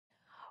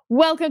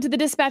Welcome to the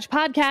Dispatch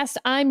Podcast.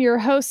 I'm your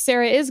host,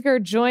 Sarah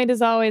Isgur, joined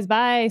as always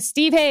by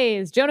Steve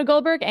Hayes, Jonah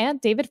Goldberg, and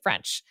David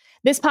French.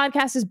 This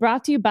podcast is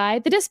brought to you by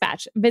The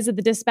Dispatch. Visit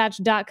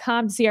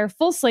thedispatch.com to see our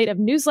full slate of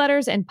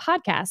newsletters and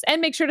podcasts,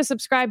 and make sure to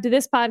subscribe to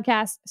this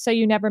podcast so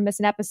you never miss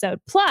an episode.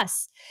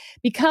 Plus,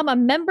 become a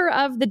member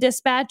of The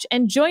Dispatch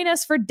and join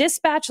us for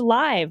Dispatch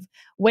Live,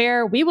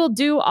 where we will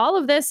do all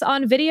of this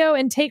on video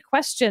and take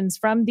questions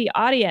from the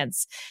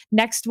audience.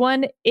 Next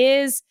one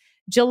is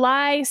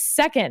July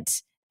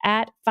 2nd.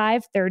 At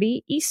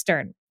 5:30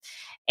 Eastern.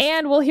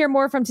 And we'll hear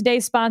more from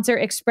today's sponsor,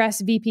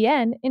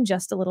 ExpressVPN, in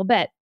just a little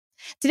bit.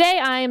 Today,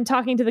 I am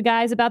talking to the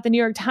guys about the New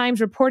York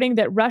Times reporting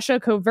that Russia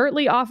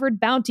covertly offered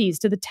bounties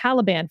to the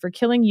Taliban for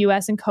killing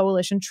U.S. and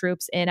coalition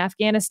troops in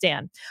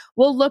Afghanistan.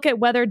 We'll look at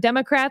whether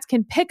Democrats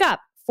can pick up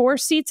 4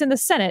 seats in the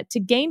Senate to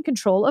gain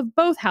control of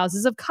both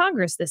houses of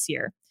Congress this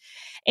year.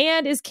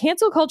 And is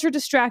cancel culture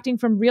distracting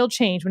from real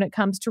change when it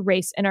comes to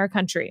race in our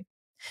country?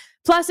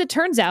 Plus, it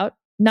turns out,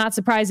 not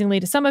surprisingly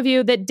to some of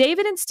you, that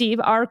David and Steve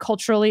are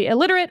culturally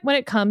illiterate when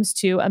it comes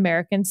to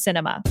American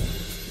cinema.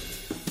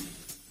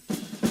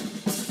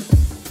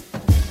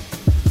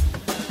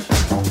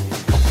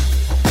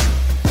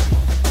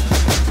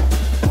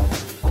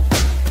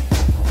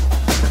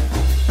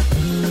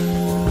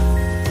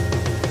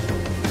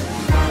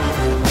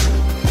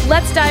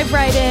 Let's dive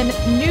right in.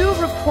 New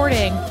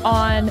reporting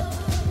on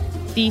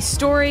the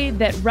story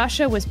that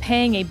Russia was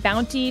paying a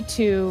bounty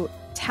to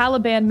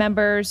Taliban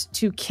members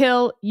to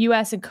kill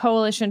U.S. and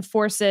coalition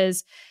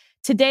forces.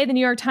 Today, the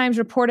New York Times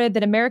reported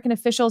that American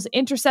officials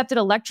intercepted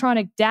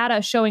electronic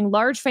data showing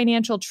large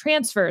financial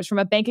transfers from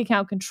a bank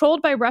account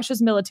controlled by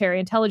Russia's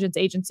military intelligence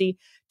agency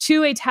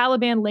to a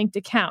Taliban-linked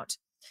account.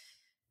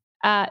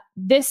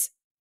 This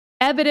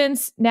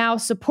evidence now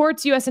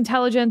supports U.S.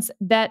 intelligence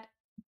that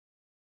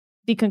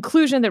the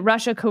conclusion that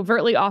Russia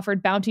covertly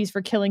offered bounties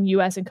for killing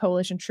U.S. and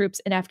coalition troops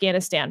in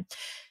Afghanistan.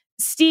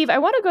 Steve, I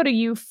want to go to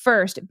you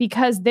first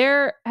because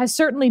there has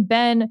certainly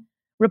been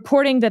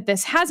reporting that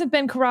this hasn't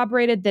been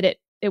corroborated, that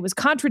it was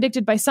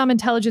contradicted by some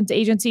intelligence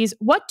agencies.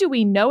 What do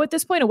we know at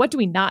this point, and what do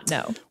we not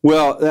know?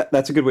 Well,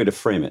 that's a good way to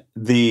frame it.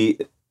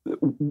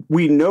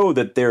 We know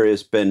that there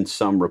has been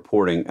some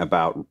reporting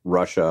about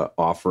Russia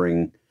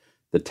offering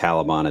the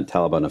Taliban and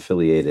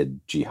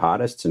Taliban-affiliated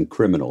jihadists and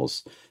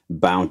criminals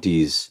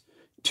bounties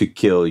to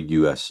kill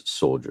U.S.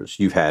 soldiers.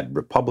 You've had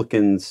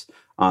Republicans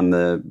on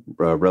the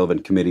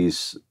relevant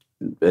committees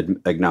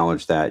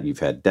acknowledge that. You've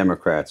had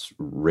Democrats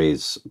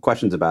raise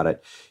questions about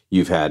it.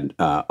 You've had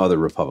other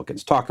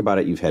Republicans talk about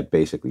it. You've had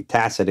basically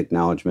tacit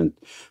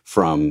acknowledgement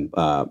from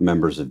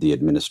members of the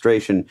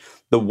administration.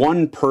 The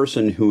one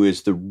person who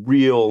is the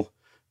real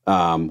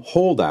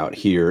holdout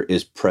here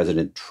is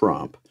President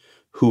Trump,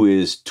 who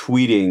is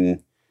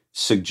tweeting,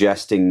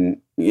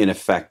 suggesting, in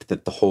effect,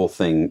 that the whole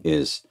thing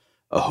is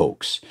a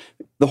hoax.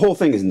 The whole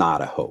thing is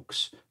not a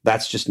hoax.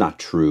 That's just not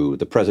true.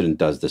 The president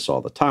does this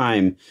all the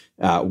time.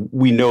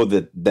 We know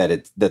that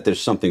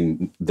there's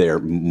something there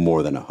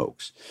more than a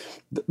hoax.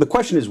 The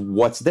question is,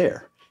 what's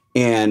there?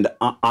 And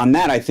on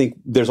that, I think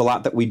there's a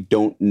lot that we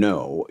don't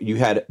know. You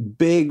had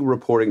big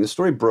reporting. The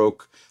story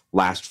broke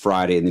last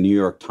Friday in the New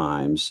York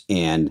Times,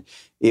 and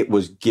it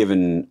was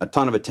given a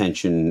ton of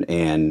attention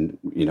and,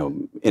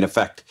 in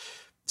effect,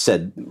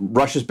 said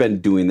Russia's been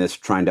doing this,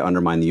 trying to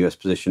undermine the U.S.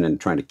 position and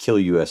trying to kill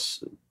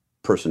U.S.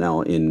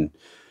 personnel in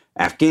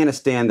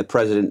Afghanistan. The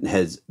president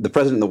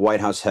and the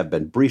White House have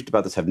been briefed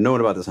about this, have known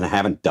about this, and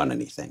haven't done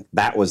anything.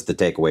 That was the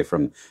takeaway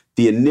from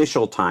the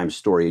initial Times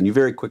story. And you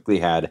very quickly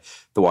had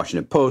the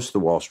Washington Post, the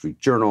Wall Street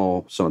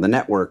Journal, some of the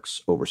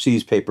networks,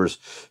 overseas papers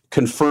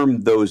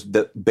confirm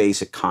the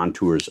basic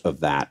contours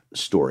of that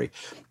story.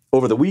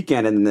 Over the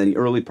weekend and in the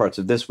early parts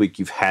of this week,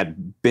 you've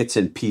had bits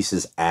and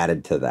pieces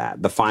added to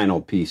that. The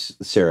final piece,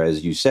 Sarah,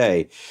 as you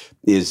say,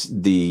 is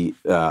the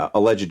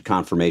alleged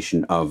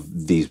confirmation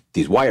of these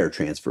wire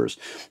transfers.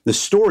 The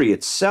story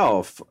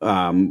itself,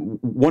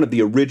 one of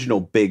the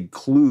original big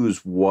clues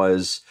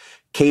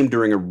came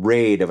during a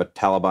raid of a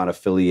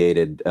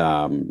Taliban-affiliated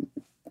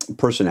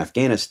person in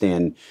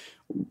Afghanistan,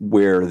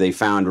 where they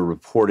found a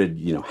reported,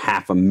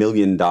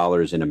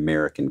 $500,000 in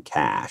American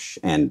cash.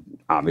 And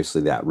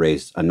obviously that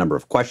raised a number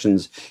of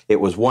questions.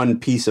 It was one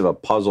piece of a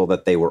puzzle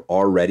that they were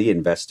already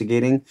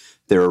investigating.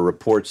 There are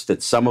reports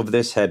that some of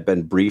this had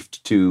been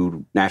briefed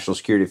to national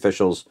security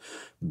officials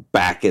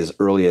back as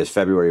early as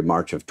February,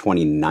 March of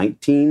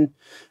 2019.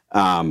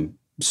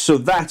 So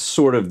that's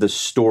sort of the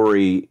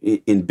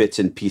story in bits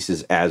and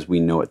pieces as we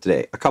know it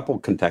today. A couple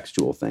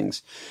contextual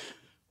things.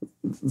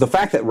 The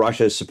fact that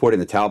Russia is supporting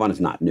the Taliban is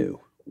not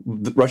new.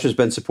 Russia's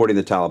been supporting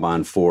the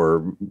Taliban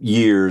for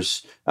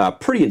years,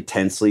 pretty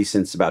intensely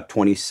since about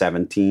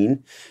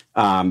 2017.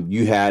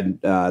 You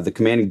had the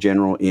commanding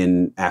general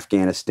in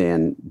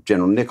Afghanistan,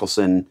 General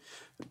Nicholson,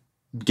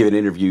 give an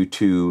interview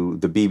to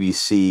the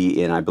BBC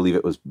in, I believe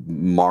it was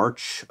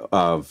March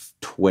of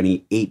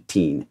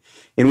 2018,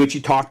 in which he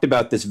talked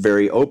about this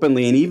very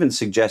openly and even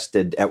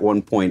suggested at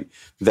one point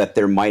that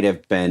there might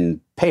have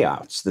been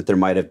payouts, that there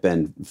might have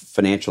been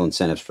financial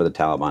incentives for the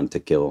Taliban to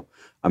kill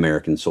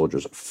American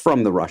soldiers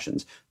from the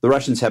Russians. The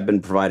Russians have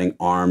been providing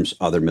arms,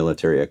 other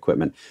military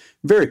equipment.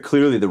 Very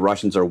clearly, the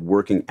Russians are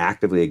working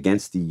actively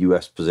against the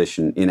U.S.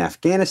 position in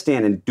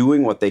Afghanistan and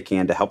doing what they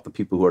can to help the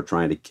people who are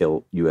trying to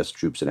kill U.S.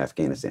 troops in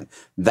Afghanistan.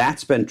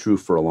 That's been true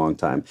for a long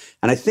time.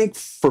 And I think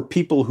for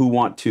people who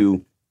want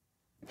to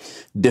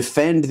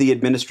defend the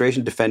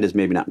administration, defend is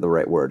maybe not the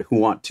right word, who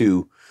want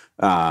to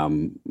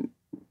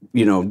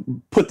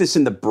put this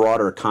in the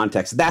broader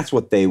context, that's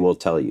what they will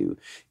tell you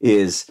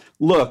is,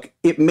 look,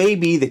 it may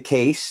be the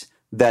case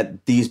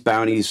that these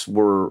bounties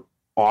were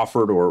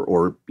offered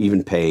or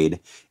even paid.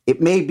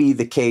 It may be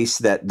the case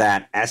that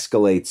that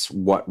escalates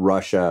what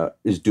Russia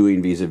is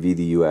doing vis-a-vis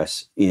the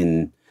U.S.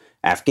 in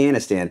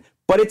Afghanistan,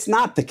 but it's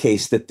not the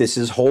case that this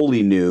is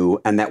wholly new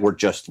and that we're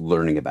just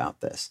learning about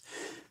this.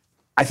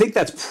 I think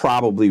that's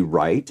probably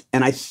right.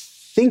 And I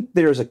think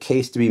there's a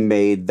case to be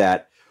made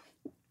that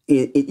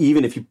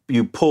even if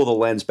you pull the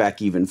lens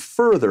back even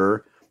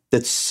further,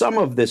 that some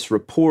of this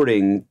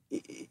reporting,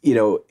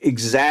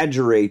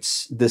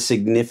 exaggerates the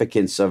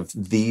significance of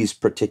these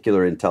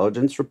particular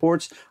intelligence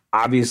reports.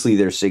 Obviously,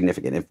 they're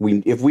significant.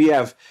 If we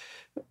have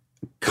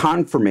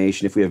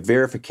confirmation, if we have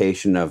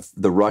verification of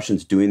the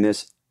Russians doing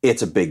this,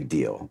 it's a big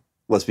deal.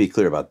 Let's be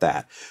clear about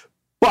that.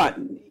 But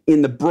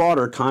in the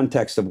broader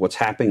context of what's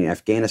happening in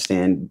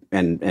Afghanistan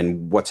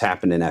and what's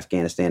happened in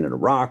Afghanistan and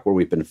Iraq, where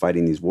we've been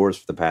fighting these wars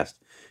for the past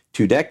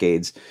 2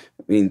 decades,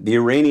 I mean, the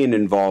Iranian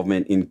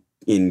involvement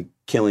in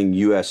killing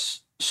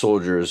U.S.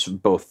 soldiers,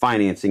 both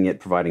financing it,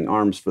 providing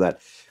arms for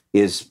that,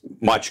 is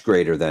much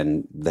greater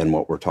than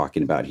what we're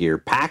talking about here.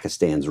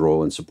 Pakistan's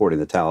role in supporting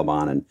the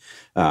Taliban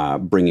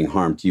and bringing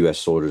harm to U.S.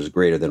 soldiers is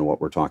greater than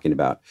what we're talking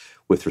about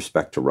with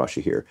respect to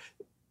Russia here.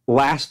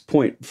 Last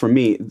point for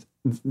me,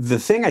 the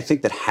thing I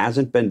think that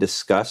hasn't been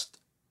discussed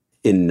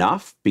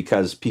enough,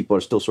 because people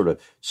are still sort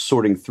of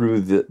sorting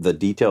through the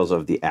details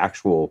of the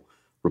actual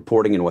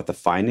reporting and what the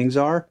findings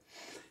are.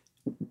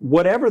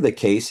 Whatever the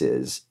case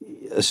is,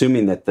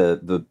 assuming that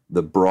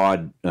the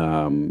broad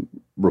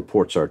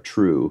reports are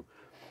true,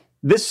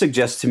 this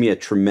suggests to me a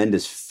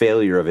tremendous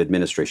failure of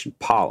administration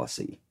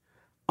policy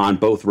on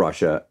both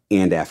Russia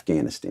and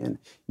Afghanistan.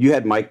 You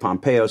had Mike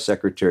Pompeo,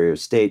 Secretary of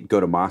State,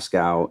 go to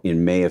Moscow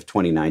in May of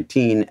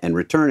 2019 and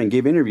return and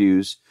give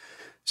interviews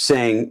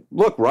saying,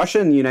 look, Russia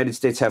and the United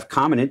States have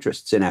common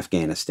interests in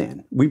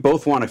Afghanistan. We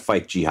both want to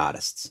fight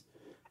jihadists.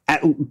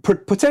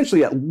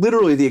 Potentially at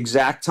literally the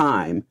exact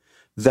time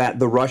that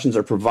the Russians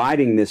are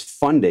providing this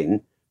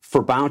funding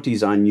for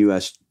bounties on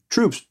U.S.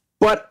 troops.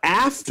 But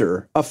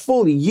after, a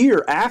full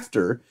year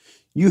after,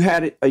 you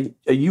had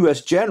a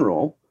U.S.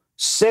 general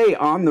say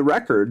on the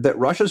record that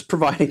Russia's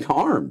providing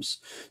arms.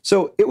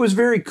 So it was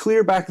very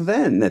clear back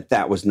then that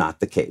that was not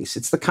the case.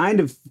 It's the kind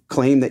of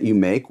claim that you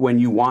make when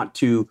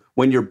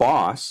your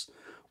boss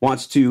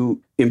wants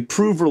to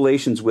improve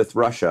relations with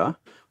Russia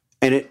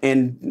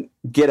and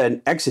get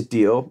an exit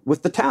deal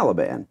with the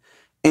Taliban.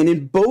 And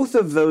in both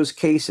of those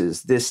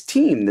cases, this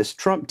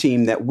Trump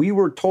team that we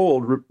were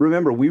told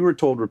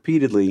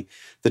repeatedly,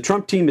 the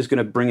Trump team is going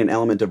to bring an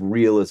element of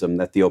realism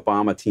that the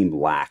Obama team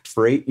lacked.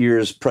 For 8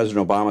 years,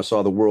 President Obama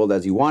saw the world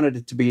as he wanted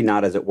it to be,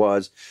 not as it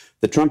was.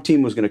 The Trump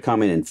team was going to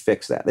come in and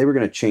fix that. They were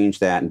going to change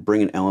that and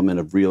bring an element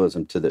of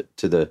realism to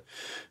the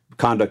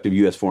conduct of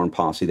U.S. foreign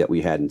policy that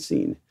we hadn't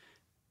seen.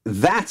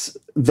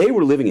 They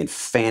were living in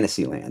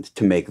fantasy land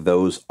to make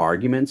those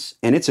arguments,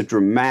 and it's a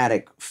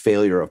dramatic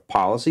failure of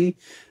policy,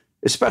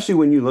 especially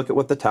when you look at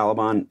what the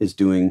Taliban is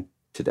doing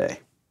today.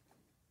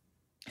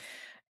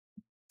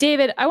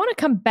 David, I want to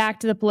come back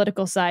to the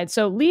political side.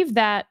 So leave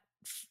that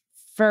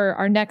for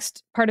our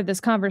next part of this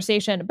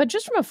conversation. But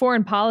just from a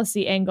foreign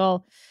policy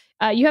angle,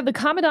 you have the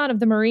Commandant of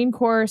the Marine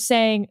Corps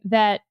saying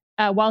that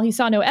while he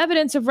saw no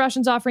evidence of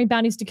Russians offering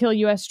bounties to kill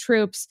U.S.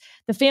 troops,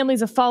 the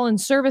families of fallen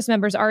service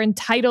members are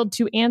entitled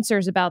to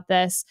answers about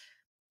this.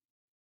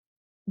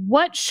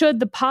 What should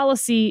the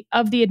policy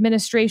of the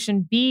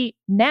administration be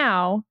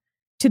now,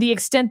 to the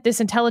extent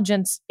this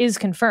intelligence is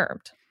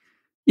confirmed?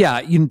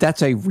 Yeah,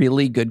 that's a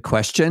really good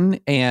question.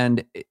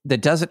 And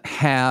it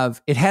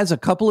has a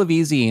couple of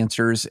easy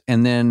answers,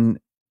 and then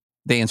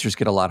the answers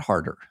get a lot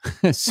harder.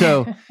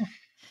 So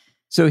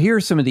here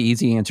are some of the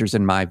easy answers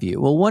in my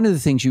view. Well, one of the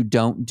things you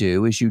don't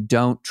do is you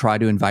don't try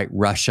to invite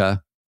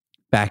Russia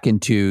back turn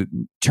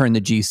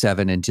the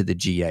G7 into the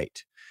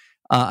G8.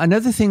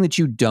 Another thing that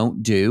you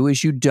don't do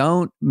is you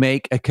don't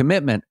make a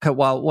commitment.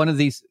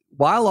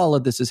 While all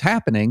of this is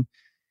happening,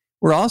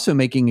 we're also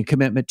making a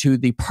commitment to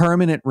the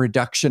permanent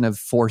reduction of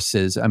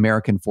forces,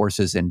 American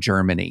forces in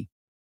Germany.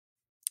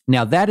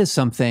 Now, that is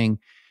something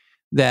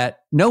that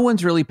no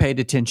one's really paid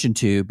attention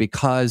to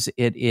because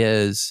it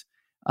is,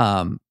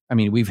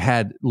 we've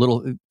had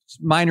little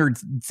minor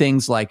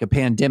things like a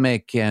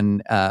pandemic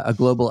and a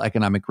global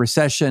economic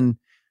recession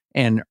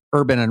and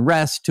urban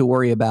unrest to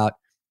worry about.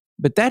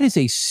 But that is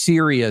a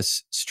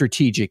serious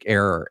strategic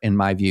error in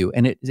my view.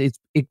 And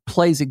it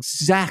plays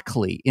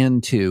exactly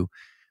into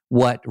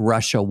what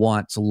Russia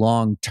wants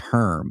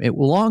long-term. It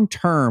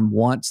long-term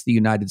wants the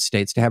United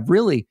States to have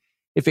really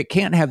if it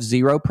can't have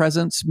zero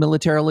presence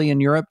militarily in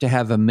Europe, to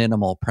have a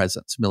minimal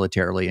presence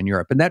militarily in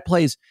Europe. And that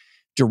plays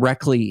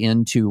directly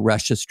into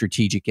Russia's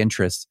strategic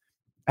interests.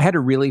 I had a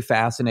really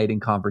fascinating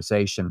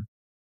conversation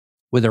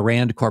with a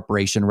Rand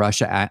Corporation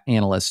Russia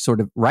analyst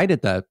sort of right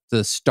at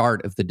the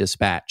start of the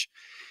Dispatch,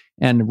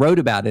 and wrote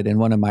about it in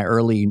one of my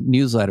early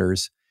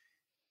newsletters.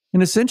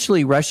 And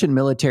essentially, Russian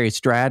military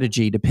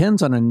strategy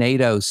depends on a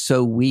NATO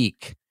so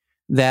weak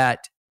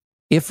that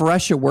if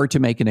Russia were to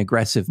make an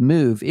aggressive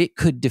move, it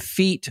could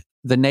defeat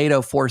the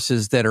NATO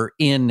forces that are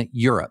in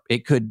Europe.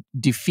 It could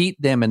defeat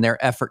them in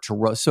their effort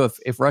to So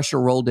if Russia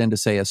rolled into,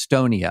 say,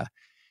 Estonia,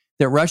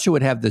 that Russia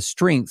would have the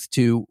strength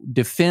to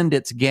defend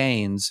its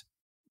gains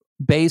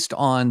based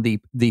on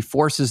the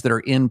forces that are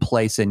in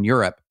place in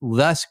Europe,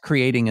 thus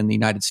creating in the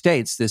United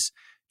States this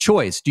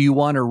choice. Do you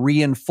want to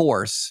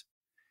reinforce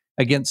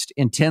against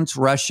intense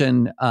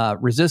Russian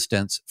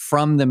resistance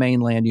from the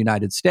mainland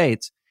United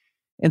States?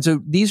 And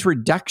so these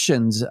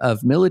reductions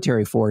of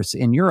military force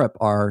in Europe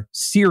are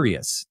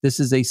serious. This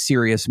is a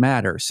serious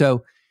matter.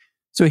 So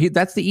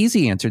that's the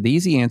easy answer. The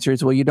easy answer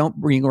is, well, you don't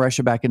bring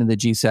Russia back into the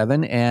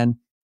G7 and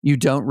you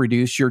don't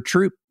reduce your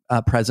troop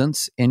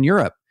presence in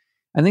Europe.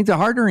 I think the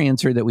harder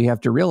answer that we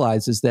have to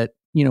realize is that,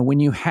 when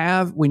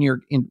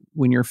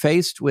you're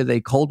faced with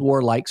a Cold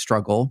War-like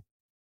struggle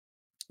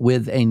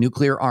with a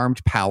nuclear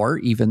armed power,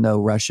 even though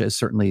Russia is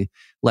certainly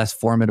less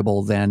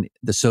formidable than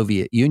the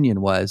Soviet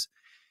Union was,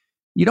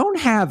 you don't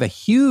have a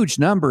huge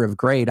number of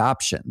great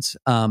options.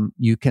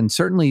 You can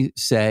certainly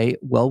say,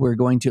 well, we're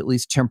going to at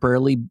least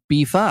temporarily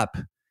beef up,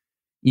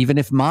 even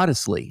if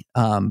modestly,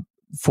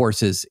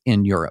 forces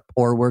in Europe,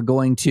 or we're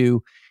going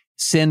to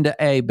send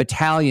a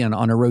battalion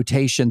on a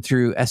rotation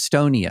through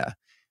Estonia.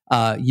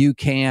 You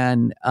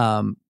can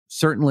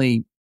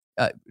certainly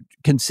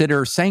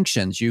consider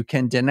sanctions. You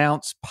can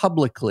denounce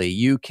publicly.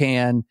 You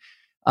can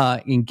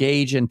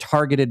engage in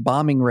targeted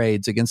bombing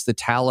raids against the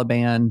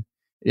Taliban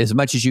as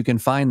much as you can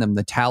find them,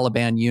 the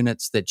Taliban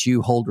units that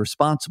you hold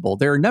responsible.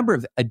 There are a number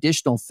of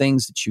additional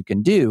things that you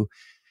can do,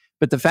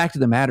 but the fact of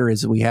the matter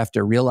is that we have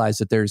to realize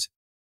that there's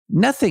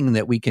nothing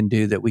that we can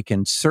do there's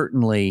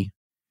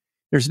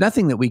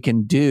nothing that we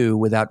can do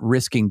without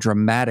risking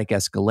dramatic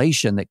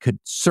escalation that could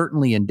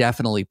certainly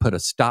indefinitely put a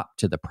stop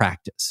to the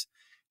practice.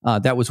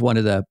 That was one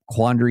of the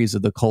quandaries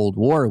of the Cold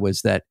War,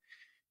 was that,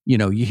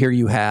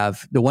 you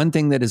have the one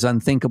thing that is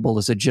unthinkable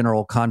is a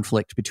general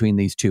conflict between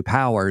these two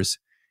powers.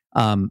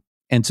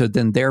 And so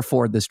then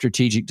therefore the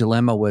strategic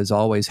dilemma was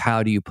always,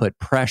 how do you put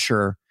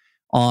pressure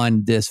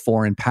on this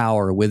foreign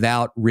power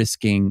without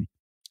risking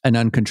an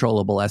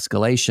uncontrollable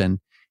escalation?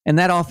 And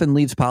that often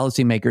leaves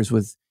policymakers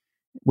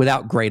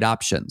without great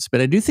options.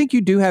 But I do think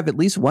you do have at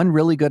least one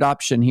really good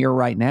option here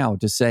right now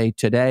to say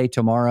today,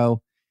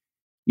 tomorrow,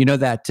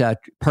 that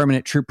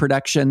permanent troop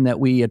reduction that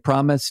we had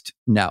promised?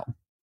 No.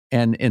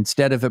 And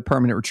instead of a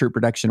permanent troop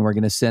reduction, we're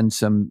going to send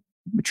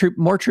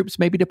more troops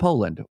maybe to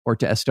Poland or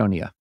to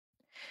Estonia.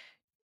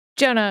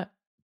 Jonah,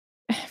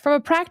 from a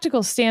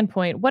practical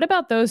standpoint, what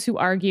about those who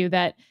argue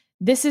that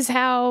this is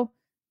how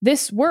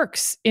this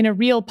works in a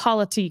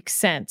realpolitik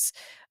sense?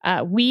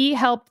 We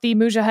helped the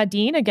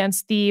Mujahideen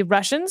against the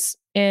Russians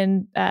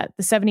in the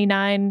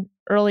 79,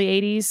 early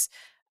 80s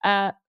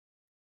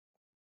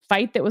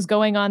fight that was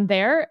going on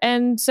there.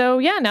 And so,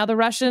 now the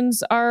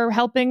Russians are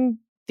helping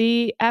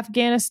the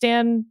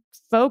Afghanistan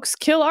folks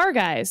kill our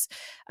guys.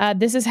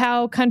 This is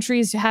how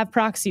countries have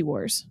proxy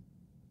wars.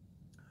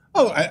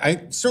 Oh,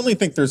 I certainly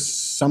think there's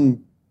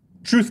some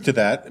truth to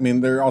that. I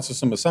mean, there are also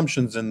some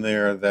assumptions in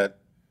there that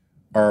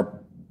are,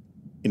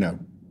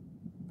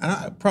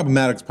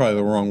 problematic is probably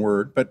the wrong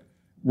word, but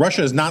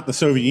Russia is not the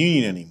Soviet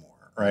Union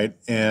anymore, right?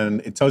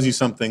 And it tells you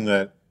something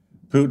that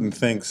Putin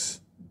thinks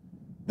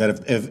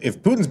that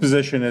if Putin's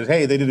position is,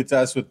 hey, they did it to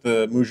us with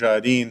the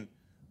Mujahideen,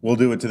 we'll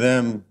do it to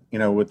them,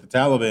 with the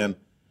Taliban,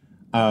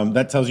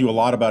 that tells you a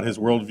lot about his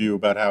worldview,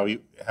 about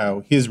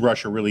how his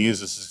Russia really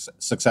is a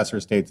successor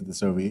state to the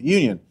Soviet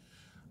Union.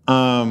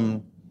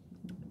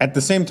 At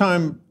the same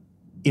time,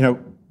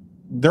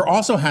 there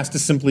also has to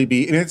simply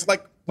be, and it's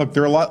like, look,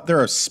 there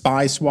are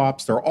spy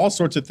swaps, there are all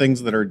sorts of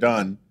things that are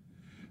done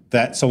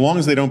that, so long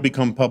as they don't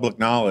become public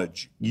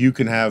knowledge, you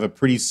can have a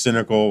pretty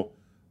cynical,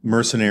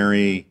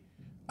 mercenary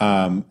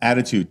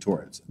attitude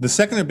towards. The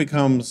second it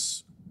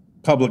becomes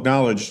public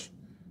knowledge,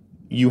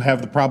 you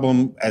have the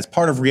problem, as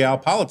part of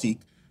realpolitik,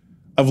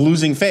 of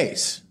losing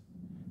face.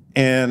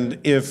 And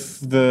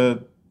if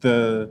the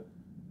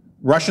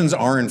Russians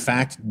are in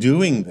fact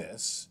doing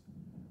this,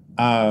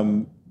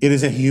 it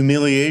is a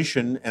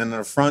humiliation and an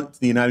affront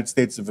to the United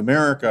States of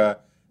America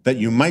that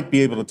you might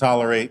be able to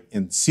tolerate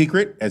in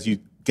secret as you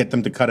get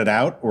them to cut it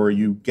out, or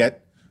you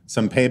get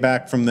some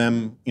payback from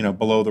them,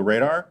 below the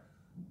radar.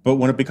 But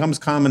when it becomes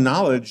common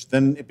knowledge,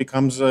 then it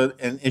becomes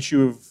an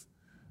issue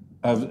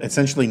of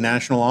essentially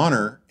national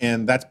honor,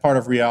 and that's part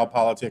of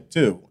realpolitik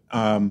too.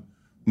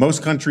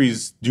 Most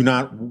countries do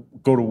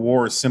not go to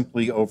war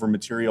simply over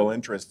material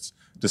interests,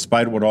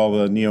 despite what all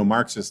the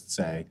neo-Marxists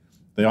say.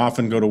 They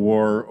often go to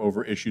war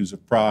over issues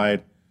of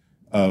pride,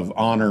 of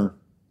honor,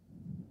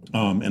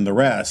 and the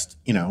rest.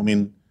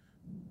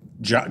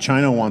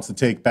 China wants to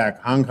take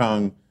back Hong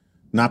Kong,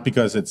 not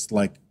because it's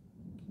like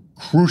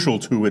crucial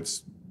to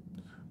its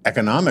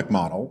economic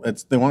model.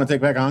 They want to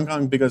take back Hong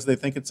Kong because they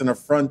think it's an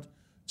affront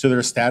to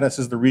their status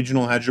as the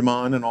regional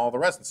hegemon and all the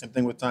rest. The same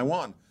thing with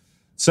Taiwan.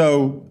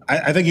 So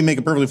I think you make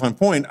a perfectly fine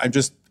point.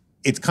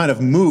 It's kind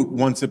of moot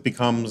once it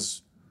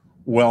becomes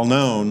well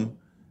known,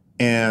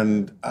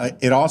 and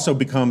it also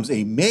becomes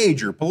a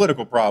major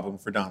political problem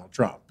for Donald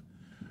Trump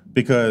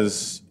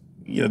because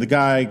the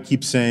guy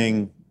keeps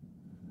saying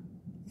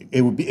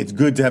it's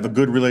good to have a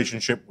good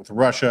relationship with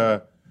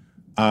Russia.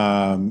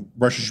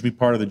 Russia should be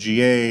part of the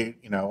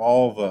G8.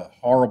 All the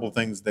horrible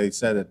things they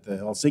said at the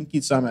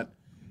Helsinki summit,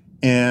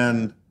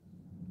 and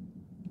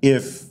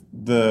if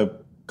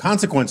the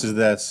consequences of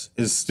this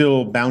is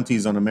still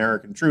bounties on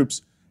American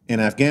troops in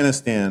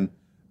Afghanistan,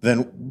 then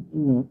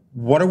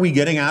what are we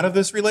getting out of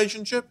this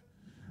relationship?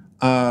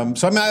 I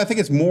think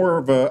it's more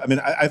of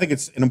I think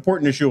it's an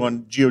important issue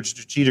on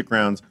geostrategic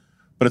grounds,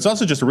 but it's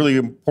also just a really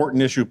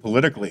important issue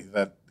politically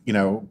that,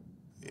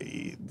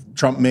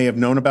 Trump may have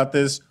known about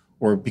this,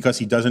 or because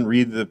he doesn't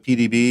read the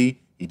PDB,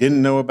 he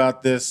didn't know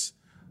about this.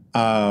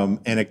 And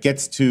it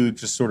gets to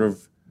just sort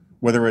of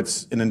whether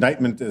it's an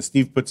indictment, as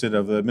Steve puts it,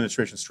 of the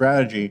administration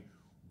strategy,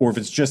 or if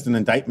it's just an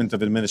indictment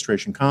of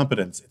administration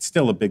competence, it's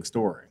still a big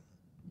story.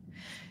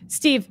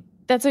 Steve,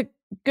 that's a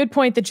good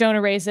point that Jonah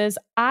raises.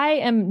 I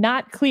am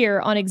not clear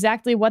on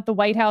exactly what the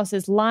White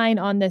House's line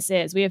on this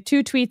is. We have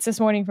 2 tweets this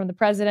morning from the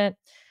president.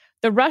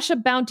 The Russia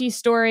bounty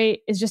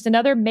story is just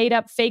another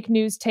made-up fake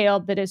news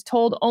tale that is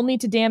told only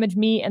to damage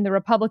me and the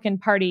Republican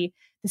Party.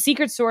 The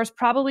secret source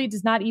probably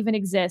does not even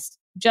exist,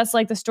 just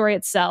like the story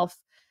itself.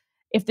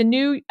 If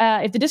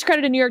the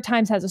discredited New York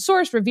Times has a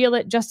source, reveal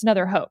it, just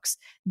another hoax.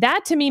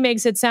 That to me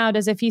makes it sound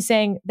as if he's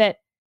saying that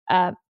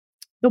the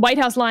White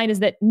House line is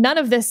that none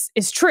of this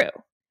is true.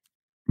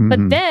 Mm-hmm.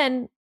 But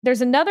then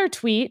there's another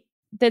tweet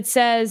that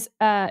says,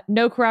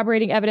 no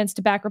corroborating evidence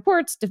to back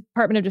reports,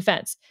 Department of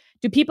Defense.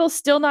 Do people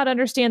still not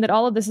understand that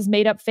all of this is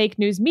made up fake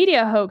news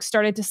media hoax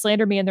started to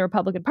slander me and the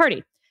Republican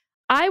Party?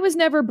 I was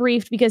never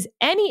briefed because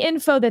any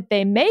info that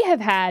they may have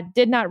had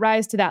did not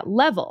rise to that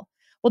level.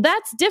 Well,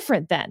 that's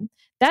different then.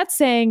 That's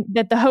saying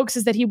that the hoax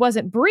is that he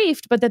wasn't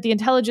briefed, but that the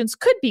intelligence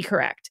could be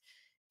correct.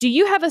 Do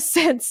you have a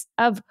sense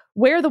of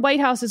where the White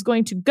House is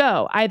going to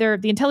go? Either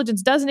the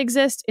intelligence doesn't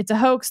exist, it's a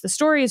hoax, the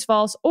story is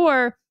false,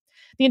 or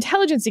the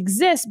intelligence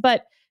exists,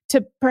 but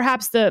to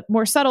perhaps the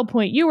more subtle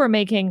point you were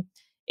making,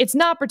 it's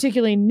not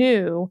particularly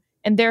new,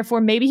 and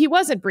therefore maybe he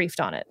wasn't briefed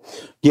on it.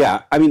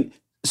 Yeah,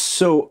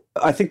 so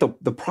I think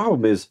the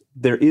problem is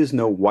there is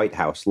no White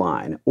House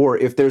line, or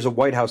if there's a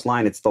White House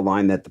line, it's the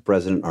line that the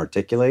president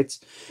articulates.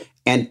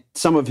 And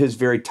some of his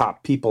very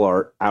top people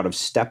are out of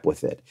step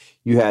with it.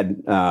 You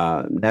had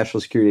National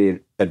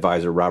Security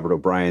Advisor Robert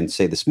O'Brien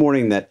say this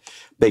morning that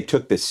they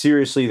took this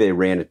seriously. They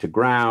ran it to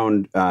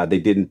ground. They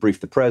didn't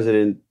brief the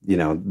president.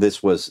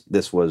 This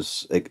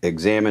was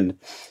examined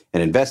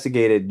and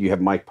investigated. You have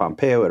Mike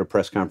Pompeo at a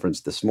press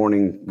conference this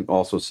morning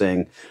also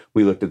saying,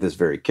 we looked at this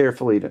very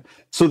carefully.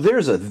 So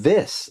there's a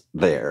this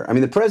there.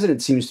 The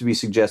president seems to be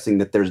suggesting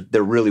that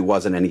there really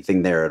wasn't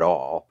anything there at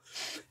all.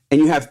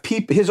 And you have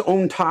his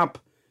own top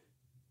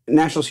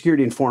national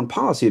security and foreign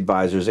policy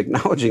advisors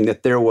acknowledging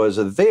that there was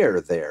a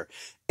there.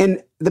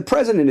 And the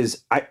president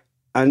is,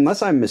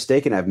 unless I'm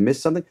mistaken, I've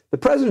missed something. The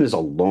president is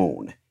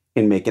alone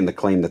in making the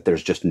claim that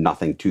there's just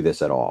nothing to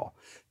this at all.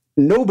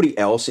 Nobody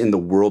else in the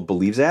world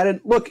believes that.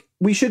 And look,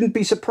 we shouldn't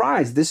be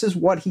surprised. This is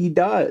what he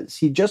does.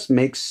 He just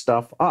makes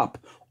stuff up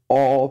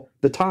all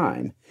the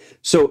time.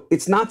 So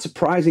it's not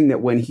surprising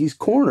that when he's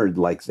cornered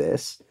like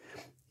this,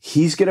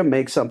 he's going to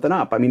make something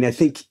up. I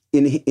think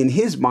in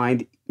his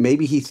mind,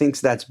 maybe he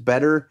thinks that's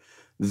better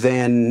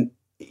than,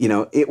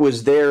 it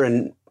was there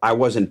and I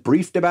wasn't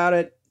briefed about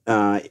it.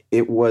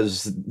 It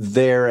was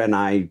there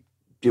and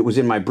it was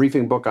in my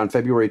briefing book on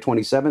February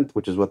 27th,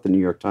 which is what the New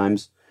York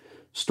Times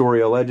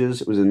story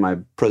alleges. It was in my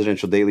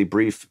presidential daily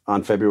brief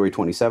on February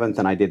 27th,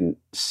 and I didn't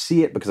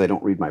see it because I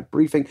don't read my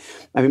briefing.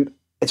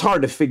 It's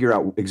hard to figure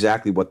out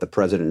exactly what the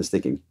president is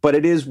thinking, but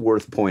it is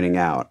worth pointing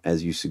out,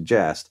 as you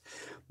suggest,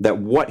 that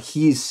what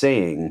he's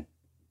saying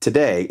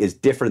today is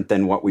different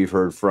than what we've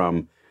heard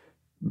from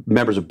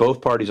members of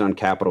both parties on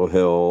Capitol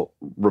Hill,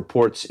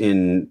 reports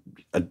in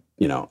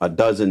a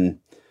dozen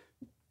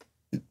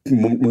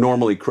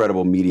normally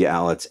credible media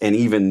outlets, and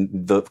even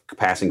the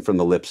passing from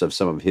the lips of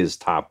some of his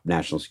top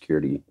national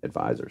security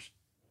advisors.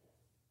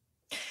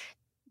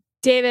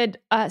 David,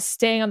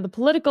 staying on the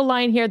political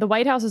line here, the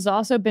White House has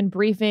also been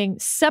briefing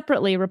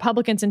separately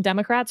Republicans and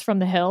Democrats from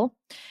the Hill.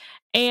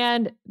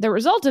 And the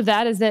result of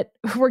that is that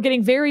we're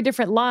getting very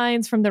different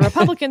lines from the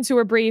Republicans who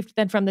were briefed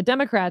than from the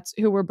Democrats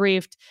who were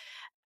briefed,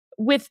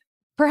 with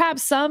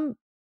perhaps some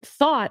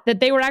thought that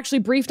they were actually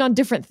briefed on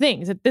different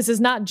things. That this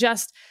is not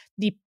just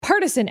the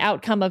partisan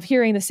outcome of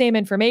hearing the same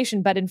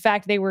information, but in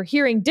fact, they were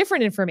hearing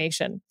different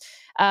information.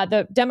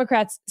 The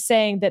Democrats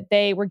saying that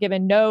they were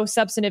given no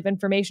substantive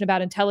information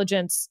about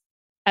intelligence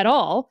at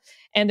all,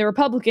 and the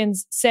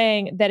Republicans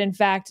saying that, in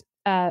fact,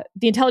 the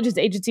intelligence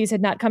agencies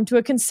had not come to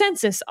a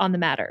consensus on the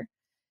matter.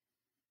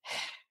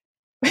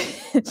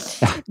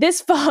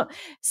 this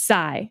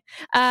sigh.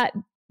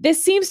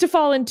 This seems to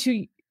fall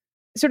into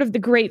sort of the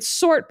great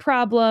sort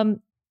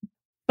problem,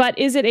 but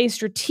is it a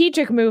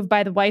strategic move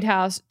by the White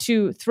House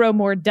to throw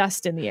more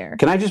dust in the air?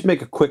 Can I just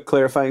make a quick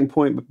clarifying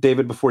point,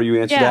 David, before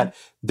you answer that?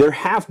 There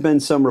have been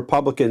some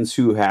Republicans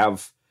who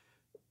have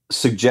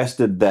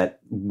suggested that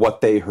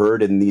what they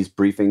heard in these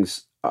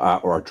briefings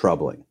are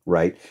troubling,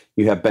 right?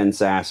 You have Ben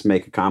Sasse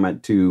make a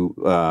comment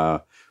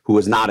to, who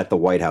was not at the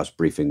White House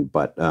briefing,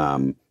 but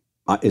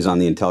is on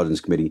the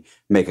Intelligence Committee,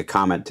 make a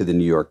comment to the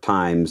New York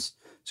Times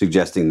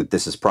suggesting that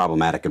this is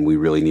problematic and we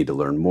really need to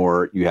learn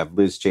more. You have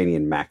Liz Cheney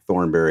and Mac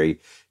Thornberry,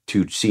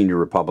 two senior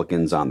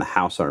Republicans on the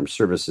House Armed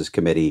Services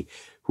Committee,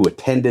 who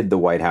attended the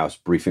White House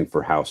briefing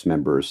for House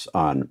members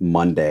on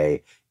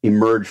Monday,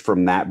 emerged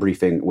from that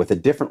briefing with a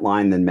different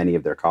line than many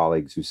of their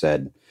colleagues who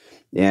said,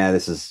 yeah,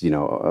 this is,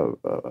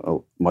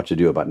 much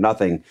ado about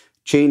nothing.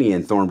 Cheney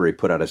and Thornberry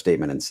put out a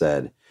statement and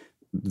said,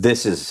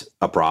 this is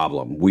a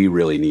problem. We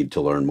really need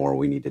to learn more.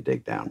 We need to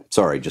dig down.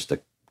 Sorry, just a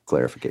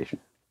clarification.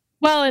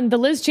 Well, and the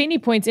Liz Cheney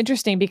point's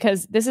interesting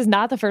because this is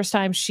not the first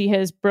time she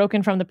has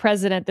broken from the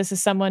president. This is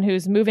someone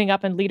who's moving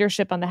up in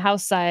leadership on the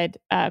House side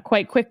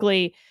quite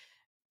quickly.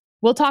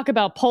 We'll talk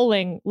about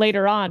polling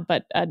later on,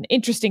 but an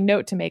interesting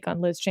note to make on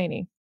Liz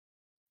Cheney.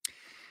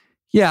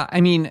 Yeah,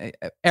 I mean,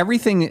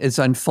 everything is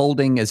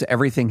unfolding as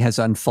everything has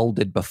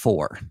unfolded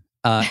before,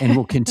 and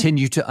will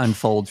continue to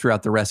unfold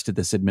throughout the rest of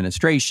this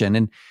administration.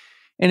 And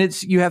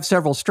you have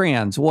several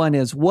strands. One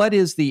is, what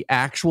is the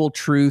actual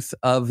truth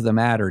of the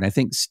matter? And I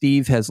think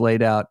Steve has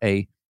laid out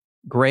a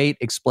great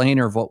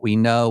explainer of what we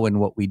know and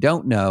what we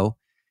don't know.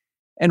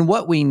 And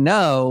what we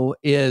know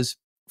is,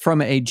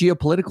 from a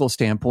geopolitical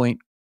standpoint,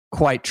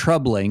 quite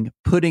troubling,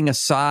 putting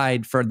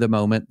aside for the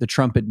moment the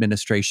Trump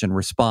administration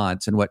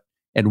response and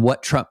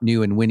what Trump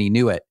knew and when he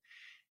knew it.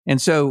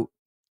 And so,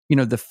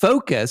 the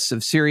focus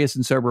of serious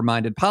and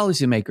sober-minded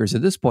policymakers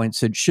at this point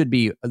should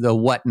be the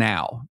what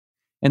now.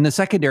 And the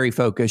secondary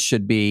focus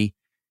should be,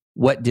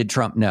 what did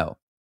Trump know?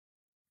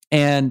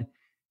 And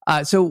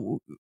so,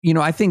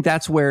 I think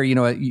that's where,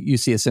 you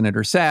see a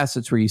Senator Sasse,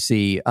 it's where you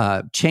see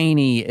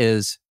Cheney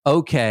is,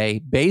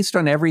 okay, based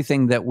on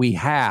everything that we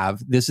have,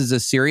 this is a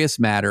serious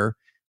matter.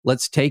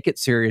 Let's take it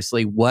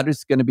seriously. What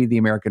is going to be the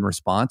American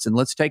response? And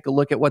let's take a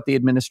look at what the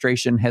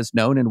administration has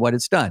known and what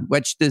it's done,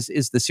 which this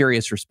is the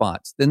serious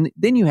response.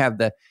 Then you have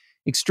the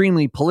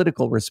extremely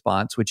political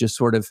response, which is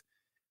sort of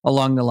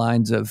along the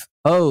lines of,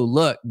 oh,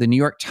 look, the New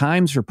York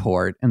Times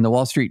report and the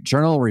Wall Street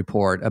Journal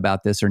report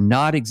about this are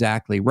not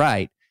exactly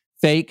right.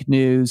 Fake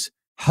news,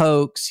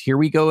 hoax, here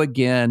we go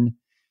again.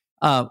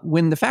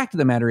 When the fact of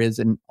the matter is,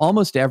 in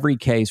almost every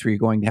case where you're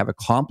going to have a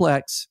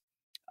complex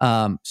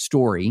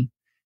story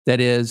that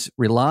is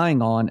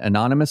relying on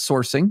anonymous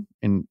sourcing,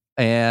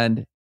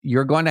 and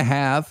you're going to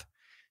have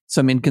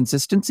some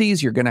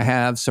inconsistencies, you're going to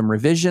have some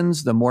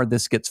revisions. The more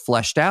this gets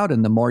fleshed out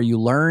and the more you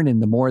learn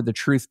and the more the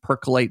truth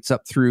percolates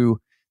up through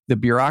the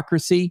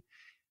bureaucracy.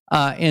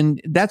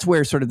 And that's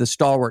where sort of the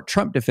stalwart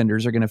Trump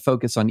defenders are going to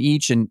focus on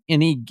each and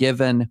any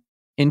given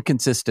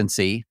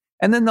inconsistency.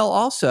 And then they'll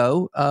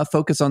also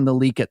focus on the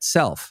leak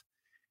itself,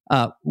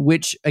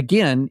 which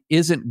again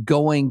isn't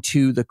going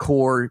to the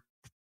core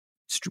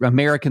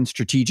American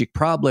strategic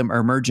problem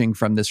emerging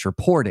from this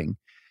reporting.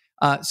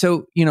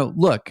 So,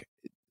 look,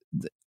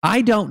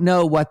 I don't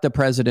know what the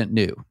president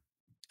knew.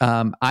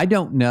 I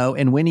don't know,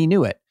 and when he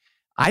knew it.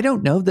 I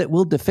don't know that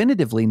we'll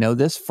definitively know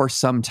this for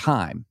some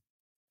time,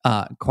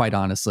 quite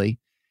honestly.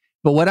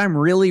 But what I'm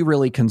really,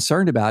 really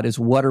concerned about is,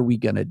 what are we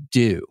going to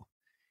do?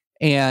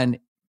 And,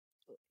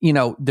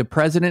 the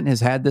president has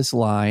had this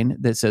line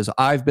that says,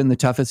 I've been the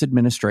toughest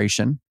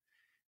administration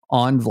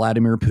on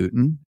Vladimir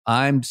Putin.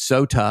 I'm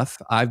so tough.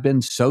 I've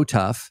been so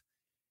tough.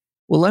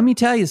 Well, let me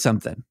tell you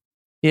something.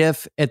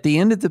 If the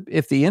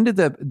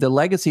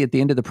legacy at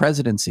the end of the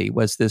presidency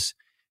was this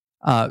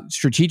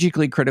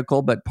strategically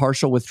critical but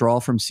partial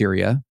withdrawal from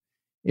Syria,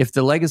 if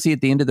the legacy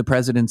at the end of the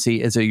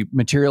presidency is a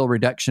material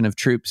reduction of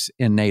troops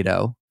in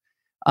NATO,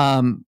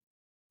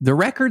 the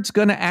record's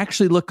going to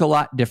actually look a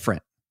lot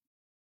different.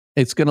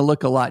 It's going to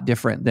look a lot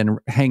different than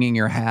hanging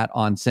your hat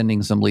on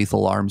sending some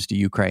lethal arms to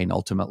Ukraine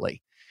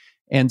ultimately.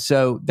 And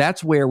so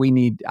that's where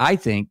I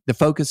think the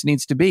focus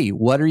needs to be.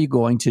 What are you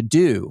going to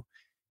do?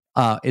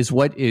 Are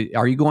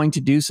you going to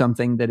do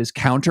something that is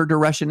counter to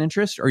Russian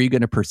interest? Or are you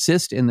going to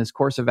persist in this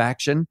course of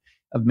action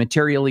of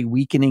materially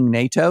weakening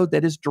NATO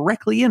that is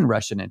directly in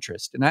Russian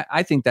interest? And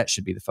I think that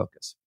should be the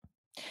focus.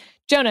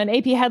 Jonah, an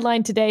AP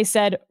headline today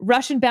said,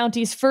 Russian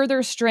bounties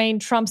further strain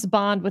Trump's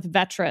bond with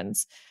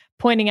veterans,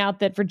 pointing out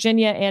that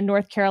Virginia and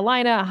North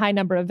Carolina, a high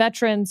number of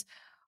veterans,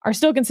 are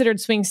still considered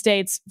swing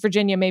states.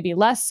 Virginia maybe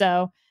less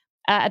so.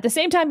 At the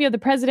same time, you have the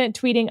president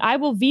tweeting, I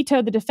will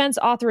veto the defense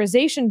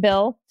authorization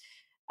bill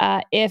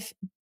if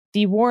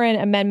the Warren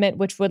Amendment,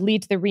 which would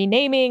lead to the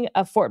renaming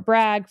of Fort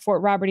Bragg,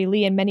 Fort Robert E.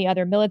 Lee, and many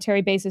other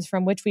military bases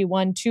from which we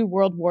won 2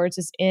 world wars,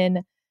 is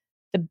in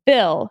the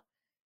bill.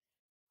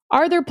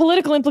 Are there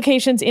political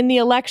implications in the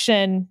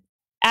election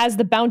as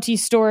the bounty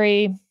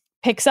story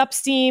picks up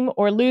steam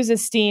or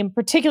loses steam,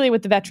 particularly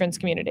with the veterans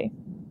community?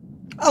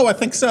 Oh, I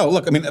think so.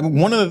 Look, I mean,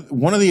 one of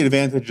the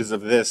advantages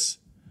of this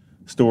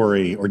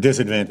story, or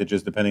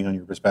disadvantages, depending on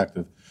your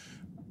perspective,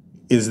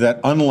 is that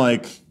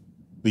unlike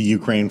the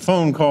Ukraine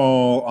phone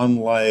call,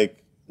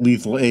 unlike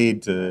lethal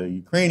aid to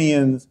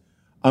Ukrainians,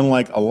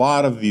 unlike a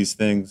lot of these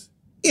things,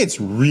 it's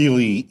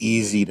really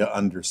easy to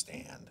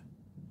understand.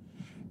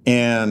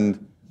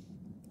 And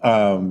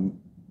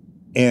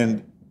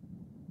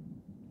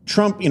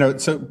Trump,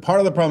 so part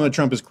of the problem that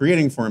Trump is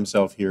creating for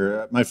himself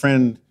here,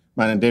 mine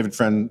and David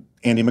friend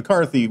Andy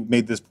McCarthy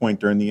made this point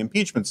during the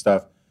impeachment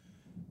stuff,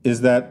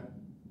 is that,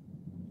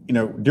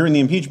 during the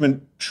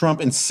impeachment,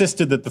 Trump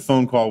insisted that the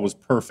phone call was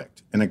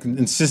perfect, and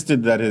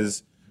insisted that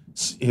his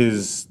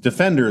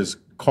defenders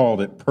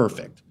called it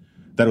perfect,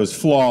 that it was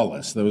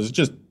flawless, that it was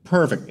just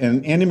perfect.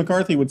 And Andy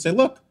McCarthy would say,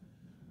 look,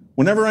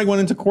 whenever I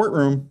went into the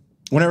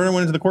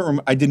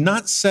courtroom, I did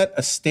not set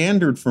a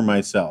standard for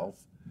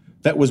myself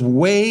that was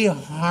way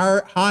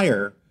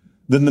higher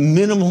than the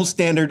minimal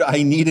standard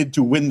I needed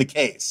to win the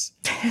case.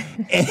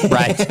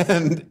 Right.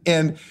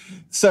 And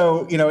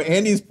so,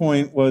 Andy's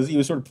point was, he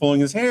was sort of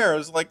pulling his hair. It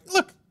was like,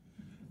 look,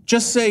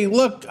 just say,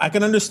 look, I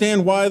can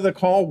understand why the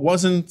call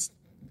wasn't,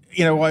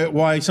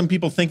 why some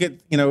people think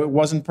it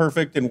wasn't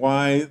perfect, and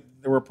why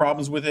there were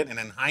problems with it. And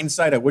in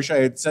hindsight, I wish I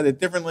had said it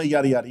differently,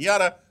 yada, yada,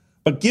 yada.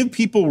 But give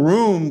people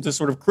room to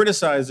sort of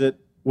criticize it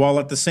while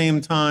at the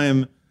same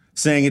time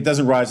saying it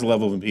doesn't rise to the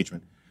level of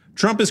impeachment.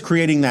 Trump is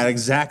creating that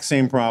exact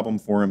same problem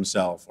for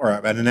himself, or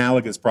an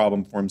analogous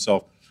problem for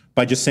himself,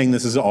 by just saying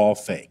this is all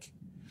fake.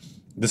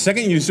 The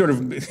second you sort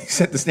of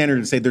set the standard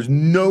and say there's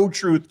no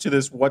truth to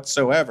this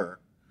whatsoever,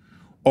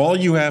 all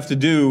you have to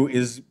do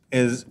is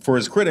for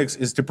his critics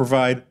is to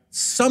provide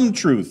some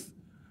truth,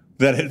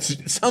 that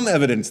it's some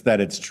evidence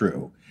that it's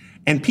true,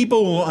 and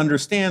people will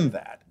understand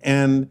that.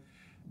 And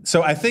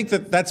so I think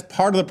that that's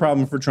part of the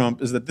problem for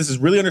Trump, is that this is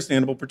really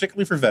understandable,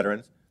 particularly for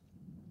veterans,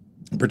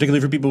 particularly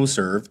for people who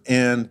serve.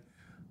 And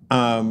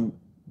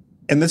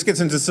this gets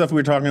into stuff we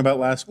were talking about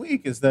last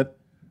week, is that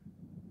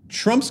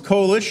Trump's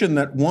coalition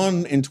that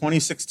won in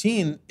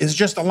 2016 is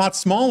just a lot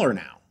smaller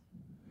now.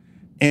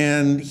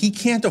 And he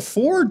can't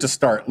afford to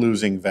start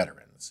losing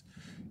veterans.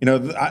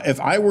 If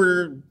I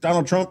were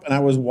Donald Trump and I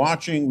was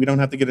watching, we don't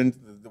have to get into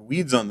the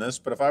weeds on this,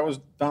 but if I was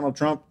Donald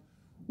Trump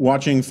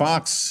watching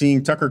Fox,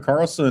 seeing Tucker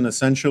Carlson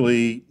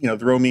essentially,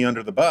 throw me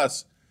under the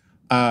bus,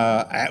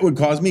 it would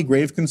cause me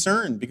grave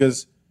concern,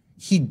 because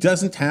he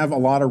doesn't have a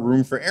lot of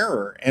room for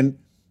error. And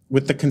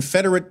with the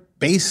Confederate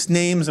base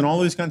names and all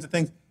these kinds of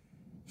things,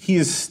 he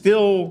is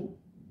still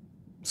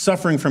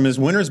suffering from his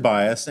winner's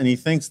bias, and he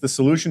thinks the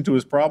solution to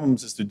his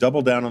problems is to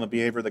double down on the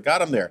behavior that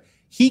got him there.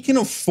 He can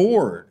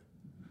afford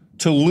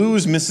to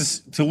lose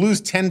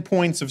 10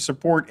 points of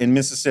support in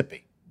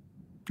Mississippi,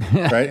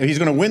 right? He's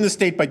going to win the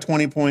state by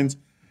 20 points.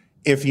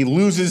 If he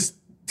loses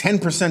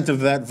 10%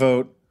 of that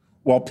vote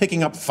while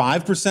picking up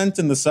 5%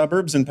 in the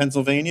suburbs in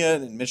Pennsylvania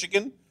and in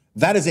Michigan,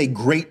 that is a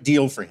great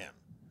deal for him.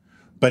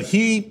 But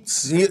he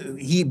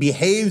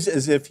behaves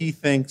as if he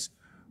thinks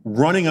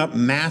running up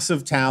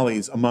massive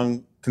tallies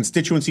among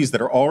constituencies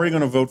that are already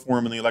going to vote for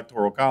him in the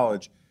Electoral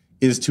College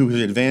is to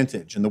his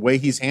advantage. And the way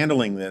he's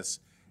handling this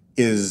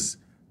is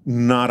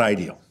not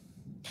ideal.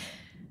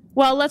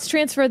 Well, let's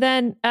transfer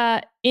then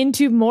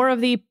into more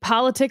of the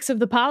politics of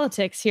the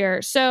politics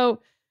here.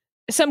 So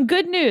some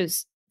good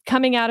news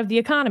coming out of the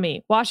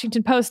economy.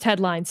 Washington Post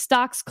headline: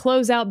 stocks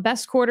close out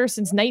best quarter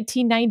since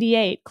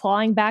 1998,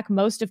 clawing back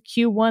most of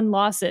Q1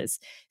 losses.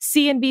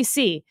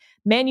 CNBC: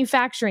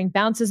 manufacturing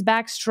bounces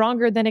back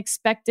stronger than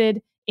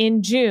expected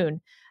in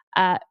June.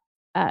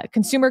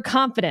 Consumer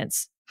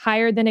confidence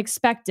higher than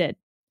expected.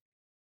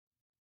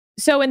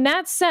 So in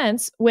that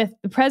sense, with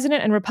the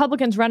president and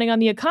Republicans running on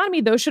the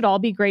economy, those should all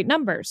be great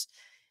numbers.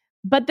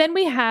 But then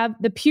we have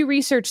the Pew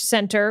Research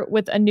Center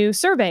with a new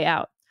survey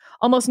out.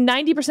 Almost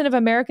 90% of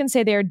Americans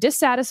say they are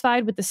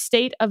dissatisfied with the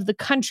state of the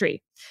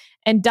country.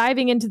 And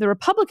diving into the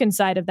Republican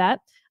side of that,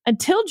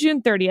 until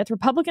June 30th,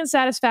 Republican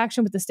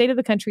satisfaction with the state of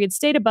the country had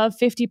stayed above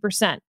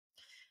 50%.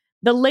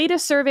 The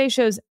latest survey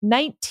shows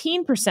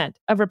 19%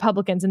 of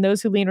Republicans and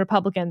those who lean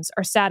Republicans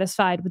are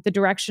satisfied with the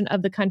direction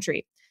of the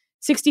country.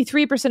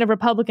 63% of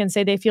Republicans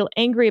say they feel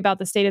angry about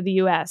the state of the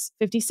U.S.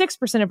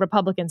 56% of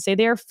Republicans say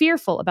they are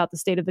fearful about the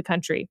state of the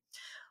country.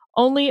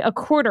 Only a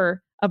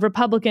quarter of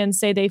Republicans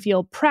say they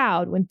feel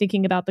proud when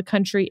thinking about the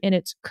country in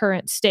its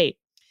current state.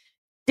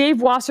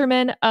 Dave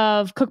Wasserman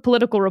of Cook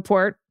Political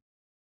Report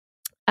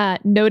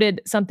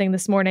noted something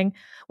this morning.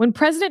 When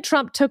President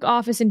Trump took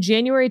office in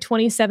January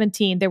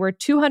 2017, there were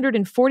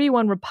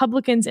 241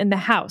 Republicans in the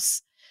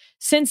House.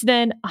 Since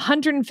then,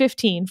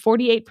 115,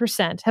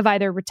 48%, have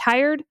either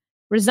retired,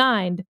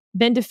 resigned,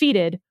 been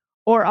defeated,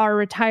 or are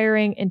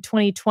retiring in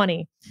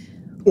 2020.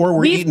 Or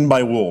were eaten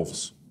by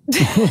wolves.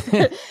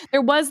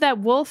 There was that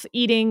wolf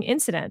eating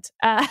incident.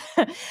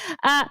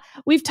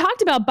 We've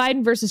talked about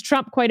Biden versus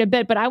Trump quite a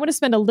bit, but I want to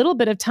spend a little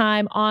bit of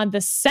time on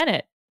the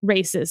Senate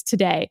races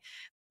today.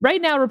 Right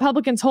now,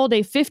 Republicans hold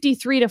a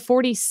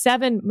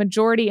 53-47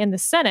 majority in the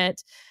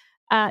Senate.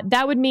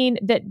 That would mean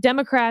that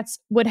Democrats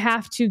would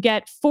have to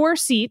get 4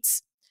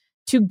 seats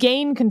to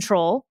gain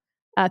control.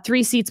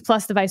 3 seats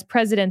plus the vice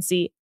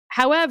presidency.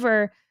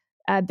 However,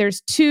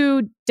 there's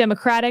 2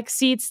 Democratic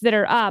seats that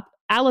are up.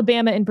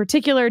 Alabama in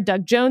particular,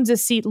 Doug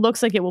Jones's seat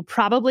looks like it will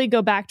probably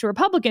go back to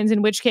Republicans,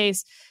 in which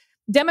case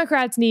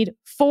Democrats need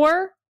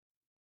 4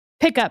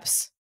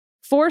 pickups,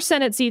 4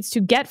 Senate seats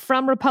to get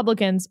from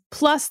Republicans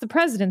plus the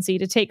presidency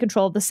to take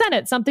control of the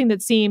Senate, something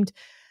that seemed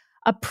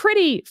a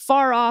pretty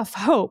far off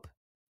hope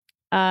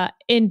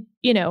in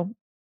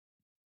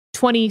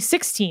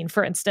 2016,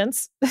 for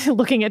instance,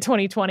 looking at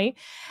 2020.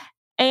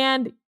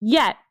 And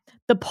yet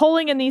the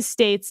polling in these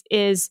states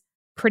is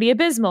pretty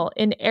abysmal.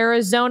 In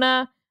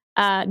Arizona,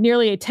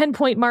 nearly a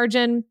 10-point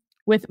margin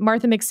with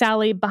Martha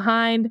McSally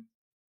behind.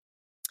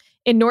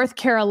 In North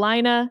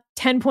Carolina,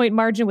 10-point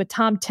margin with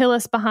Thom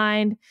Tillis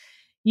behind.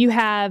 You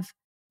have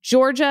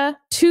Georgia,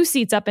 2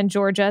 seats up in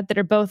Georgia that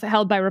are both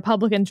held by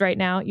Republicans right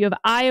now. You have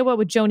Iowa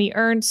with Joni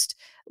Ernst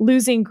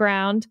losing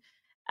ground.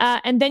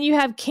 And then you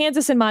have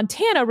Kansas and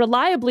Montana,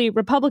 reliably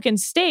Republican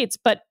states,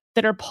 but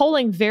that are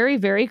polling very,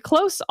 very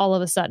close all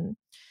of a sudden.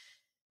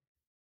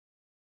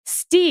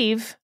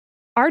 Steve,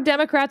 are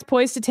Democrats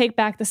poised to take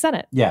back the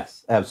Senate?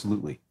 Yes,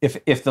 absolutely.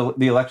 If the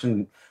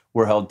election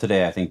were held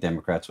today, I think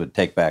Democrats would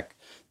take back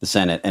the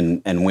Senate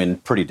and win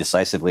pretty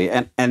decisively.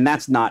 And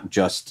that's not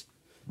just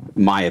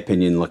my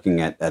opinion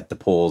looking at the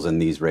polls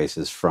and these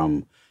races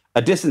from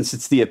a distance.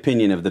 It's the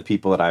opinion of the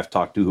people that I've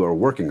talked to who are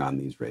working on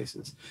these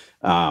races.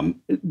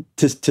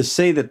 To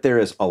say that there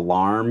is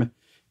alarm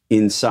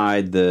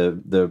inside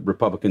the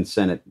Republican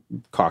Senate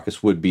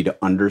caucus would be to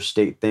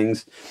understate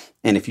things.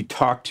 And if you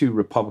talk to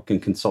Republican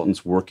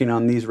consultants working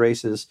on these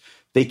races,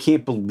 they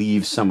can't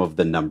believe some of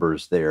the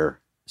numbers they're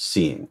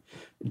seeing.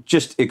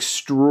 Just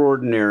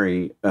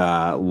extraordinary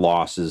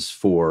losses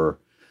for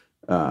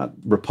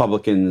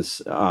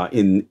Republicans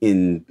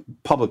in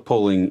public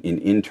polling, in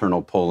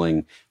internal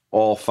polling,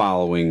 all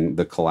following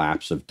the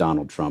collapse of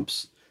Donald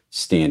Trump's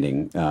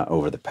standing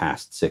over the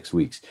past 6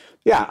 weeks.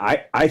 Yeah,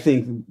 I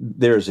think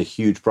there's a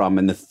huge problem.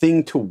 And the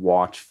thing to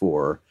watch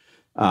for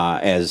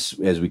as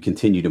we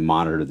continue to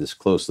monitor this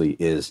closely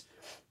is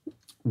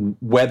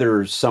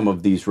whether some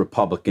of these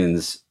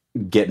Republicans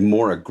get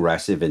more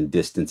aggressive in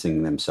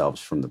distancing themselves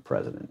from the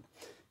president.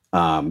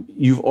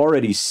 You've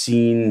already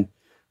seen,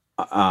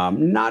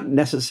 not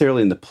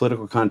necessarily in the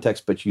political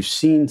context, but you've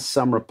seen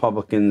some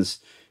Republicans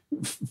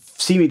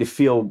seeming to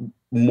feel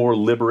more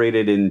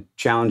liberated in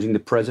challenging the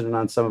president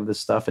on some of this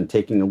stuff and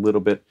taking a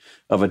little bit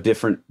of a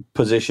different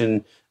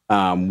position,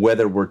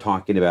 whether we're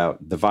talking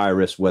about the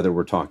virus, whether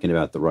we're talking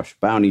about the Russia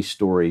bounty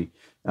story,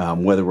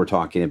 whether we're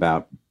talking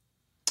about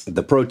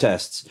the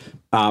protests.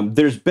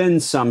 There's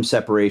been some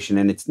separation,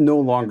 and it's no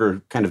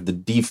longer kind of the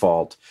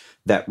default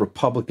that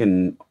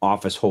Republican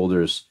office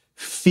holders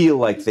feel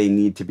like they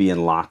need to be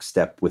in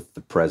lockstep with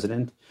the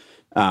president.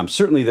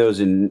 Certainly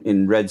those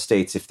in red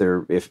states, if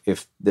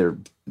they're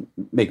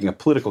making a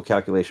political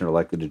calculation, are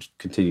likely to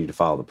continue to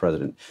follow the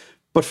president.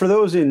 But for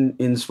those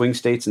in swing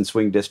states and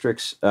swing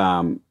districts,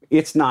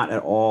 it's not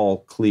at all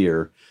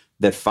clear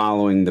that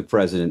following the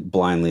president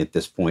blindly at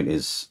this point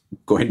is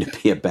going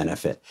to be a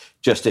benefit.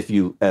 Just if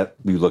you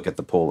look at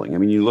the polling, I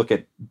mean, you look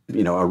at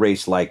a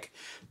race like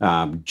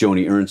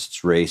Joni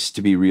Ernst's race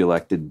to be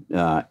reelected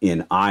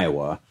in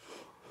Iowa.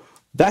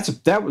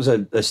 That was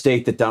a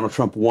state that Donald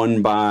Trump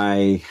won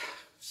by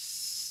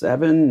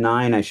 7,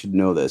 9. I should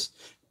know this.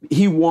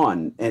 He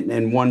won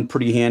and won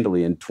pretty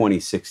handily in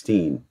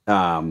 2016.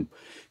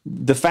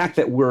 The fact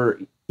that we're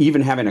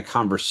even having a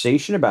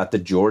conversation about the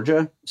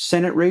Georgia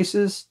Senate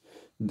races,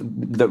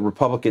 the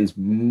Republicans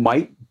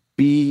might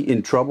be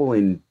in trouble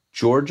in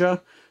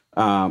Georgia,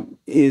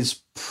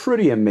 is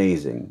pretty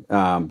amazing.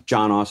 Jon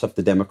Ossoff,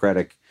 the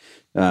Democratic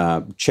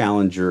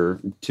challenger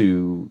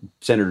to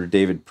Senator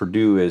David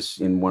Perdue, is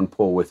in one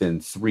poll within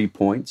 3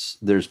 points.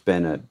 There's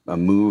been a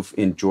move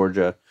in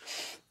Georgia.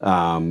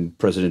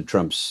 President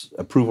Trump's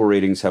approval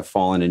ratings have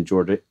fallen in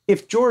Georgia.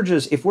 If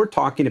we're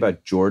talking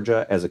about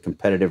Georgia as a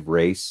competitive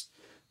race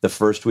the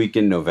first week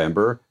in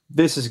November,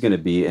 this is going to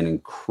be an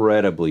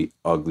incredibly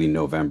ugly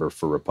November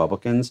for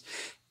Republicans.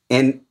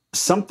 And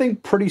something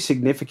pretty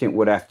significant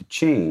would have to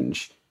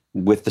change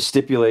with the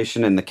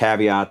stipulation and the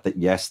caveat that,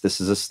 yes, this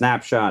is a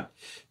snapshot.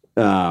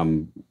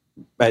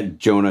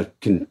 Jonah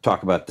can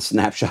talk about the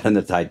snapshot in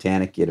the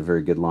Titanic. He had a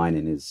very good line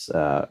in his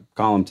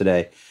column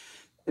today.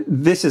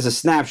 This is a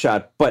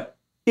snapshot, but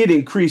it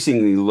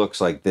increasingly looks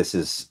like this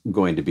is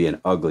going to be an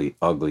ugly,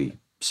 ugly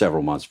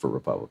several months for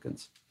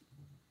Republicans.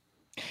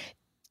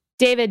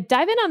 David,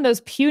 dive in on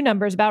those Pew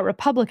numbers about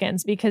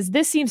Republicans, because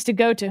this seems to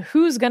go to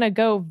who's going to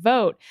go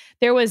vote.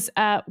 There was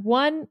the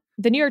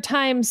New York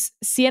Times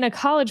Siena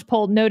College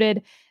poll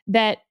noted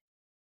that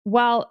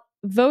while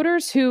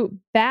voters who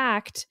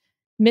backed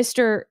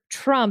Mr.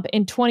 Trump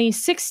in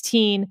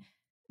 2016,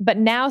 but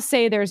now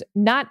say there's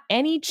not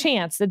any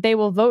chance that they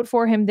will vote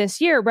for him this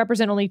year,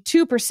 represent only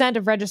 2%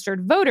 of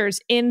registered voters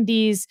in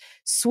these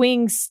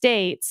swing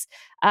states.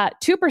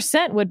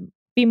 2% would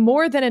be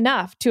more than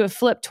enough to have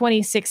flipped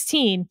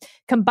 2016.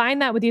 Combine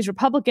that with these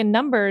Republican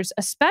numbers,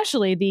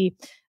 especially the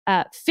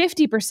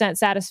 50%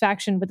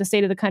 satisfaction with the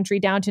state of the country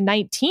down to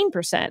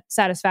 19%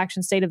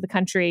 satisfaction state of the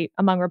country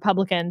among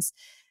Republicans.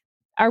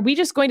 Are we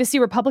just going to see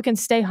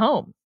Republicans stay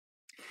home?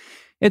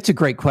 It's a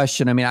great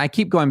question. I mean, I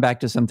keep going back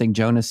to something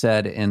Jonah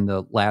said in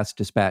the last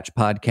Dispatch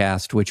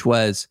podcast, which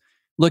was,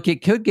 look,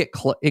 it could get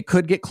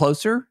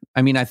closer.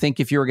 I mean, I think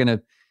if you're going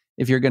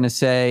to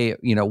say,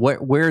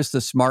 where's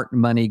the smart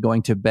money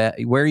going to bet?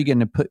 Where are you going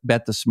to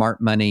bet the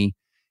smart money,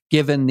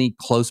 given the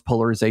close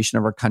polarization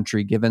of our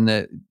country, given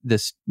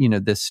this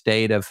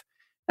state of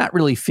not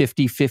really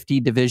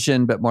 50-50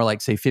 division, but more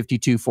like, say,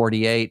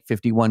 52-48,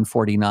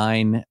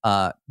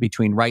 51-49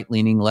 between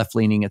right-leaning,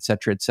 left-leaning, et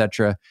cetera, et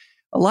cetera.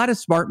 A lot of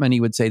smart money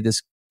would say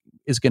this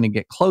is going to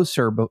get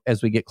closer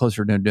as we get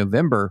closer to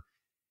November.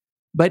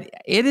 But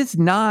it is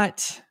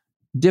not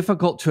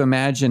difficult to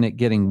imagine it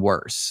getting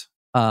worse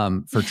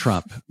for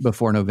Trump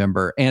before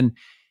November. And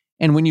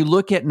when you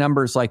look at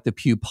numbers like the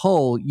Pew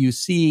poll, you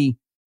see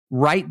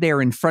right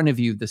there in front of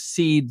you the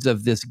seeds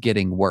of this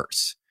getting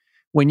worse.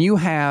 When you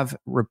have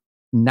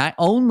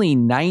only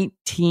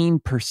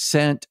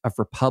 19% of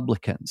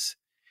Republicans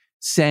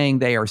saying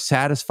they are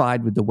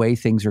satisfied with the way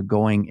things are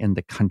going in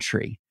the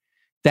country,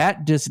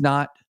 that does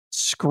not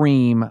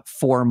scream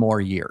 4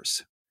 more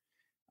years.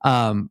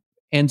 And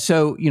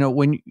so,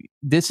 when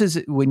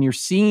you're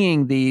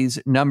seeing these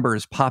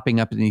numbers popping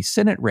up in these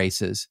Senate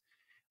races,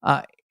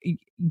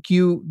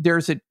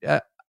 there's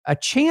a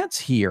chance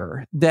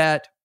here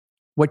that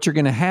what you're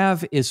going to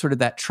have is sort of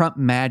that Trump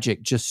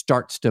magic just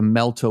starts to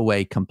melt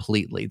away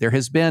completely. There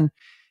has been,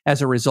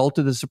 as a result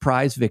of the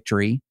surprise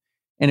victory,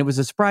 and it was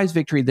a surprise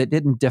victory that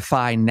didn't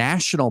defy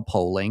national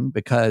polling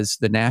because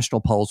the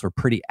national polls were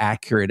pretty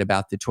accurate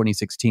about the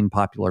 2016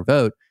 popular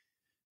vote,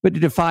 but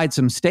it defied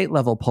some state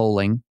level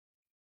polling.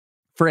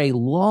 For a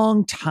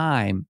long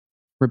time,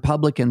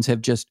 Republicans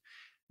have just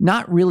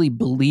not really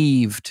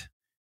believed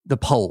the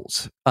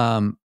polls.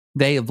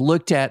 They have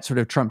looked at sort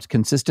of Trump's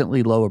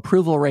consistently low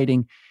approval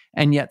rating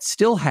and yet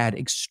still had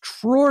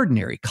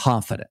extraordinary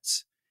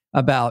confidence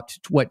about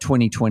what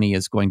 2020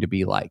 is going to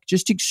be like.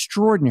 Just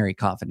extraordinary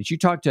confidence. You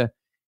talk to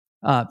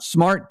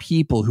smart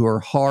people who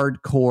are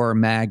hardcore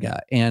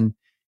MAGA, and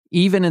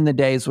even in the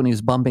days when he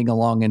was bumping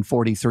along in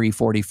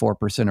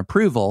 43-44%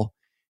 approval,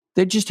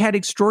 they just had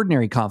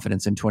extraordinary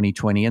confidence in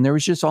 2020. And there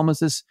was just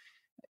almost this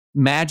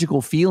magical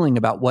feeling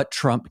about what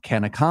Trump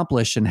can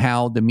accomplish and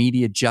how the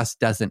media just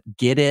doesn't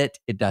get it.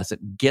 It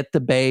doesn't get the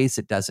base.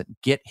 It doesn't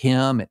get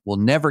him. It will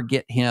never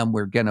get him.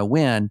 We're going to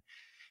win.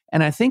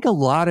 And I think a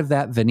lot of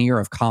that veneer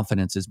of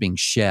confidence is being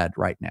shed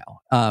right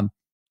now.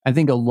 I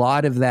think a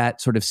lot of that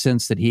sort of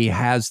sense that he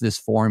has this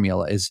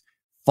formula is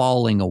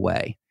falling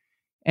away.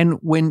 And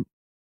when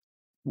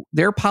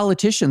there are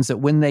politicians that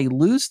when they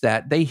lose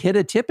that, they hit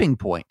a tipping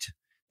point.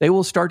 They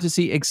will start to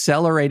see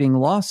accelerating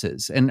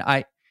losses. And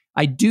I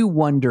do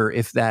wonder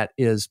if that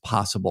is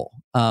possible,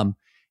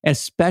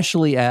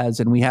 especially as,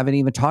 and we haven't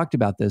even talked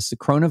about this, the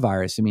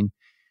coronavirus. I mean,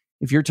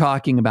 if you're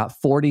talking about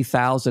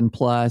 40,000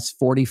 plus,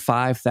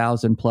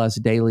 45,000 plus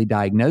daily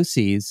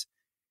diagnoses,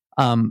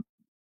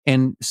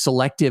 and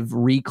selective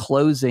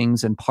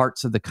reclosings in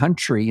parts of the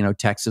country,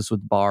 Texas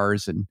with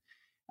bars and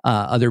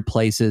other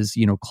places,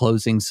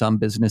 closing some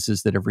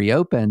businesses that have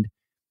reopened,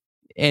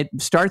 it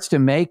starts to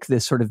make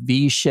this sort of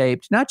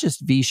V-shaped, not just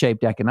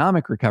V-shaped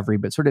economic recovery,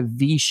 but sort of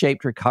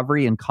V-shaped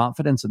recovery and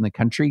confidence in the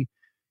country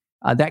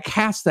that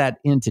casts that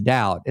into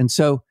doubt. And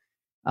so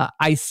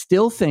I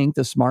still think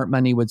the smart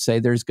money would say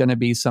there's going to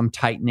be some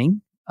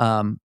tightening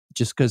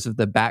just because of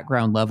the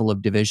background level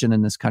of division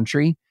in this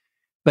country.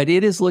 But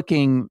it is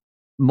looking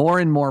more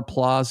and more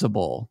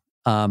plausible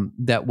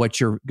that what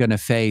you're going to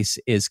face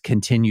is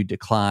continued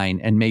decline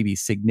and maybe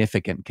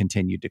significant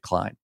continued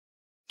decline.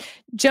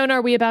 Jonah,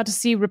 are we about to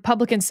see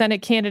Republican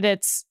Senate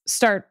candidates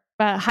start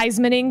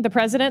Heismaning the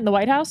president in the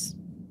White House?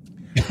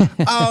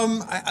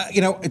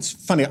 It's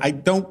funny.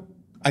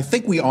 I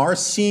think we are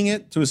seeing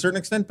it to a certain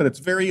extent, but it's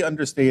very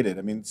understated.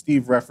 I mean,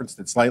 Steve referenced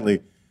it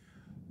slightly.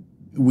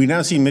 We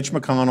now see Mitch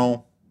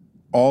McConnell,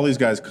 all these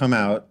guys come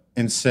out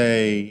and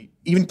say,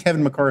 even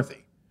Kevin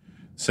McCarthy,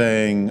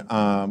 saying,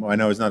 I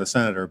know he's not a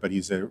senator, but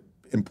he's an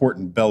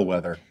important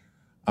bellwether.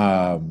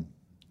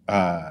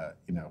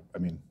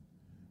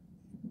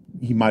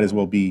 He might as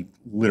well be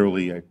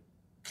literally a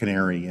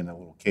canary in a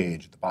little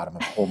cage at the bottom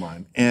of a coal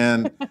mine.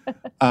 And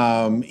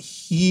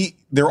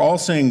they're all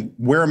saying,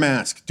 wear a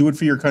mask, do it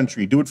for your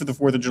country, do it for the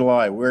 4th of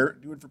July,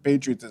 do it for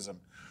patriotism,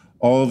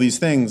 all of these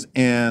things.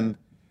 And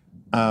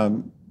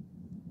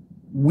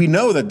we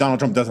know that Donald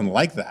Trump doesn't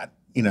like that.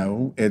 They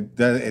don't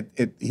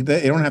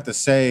have to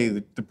say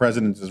that the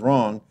president is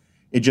wrong.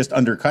 It just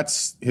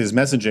undercuts his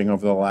messaging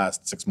over the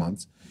last 6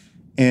 months.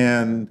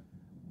 And,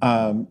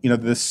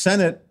 the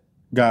Senate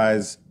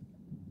guys,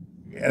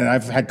 and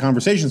I've had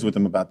conversations with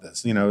them about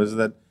this, is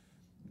that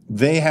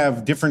they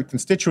have different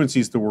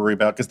constituencies to worry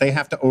about because they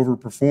have to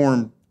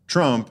overperform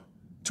Trump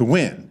to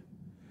win.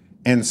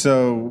 And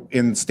so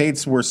in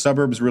states where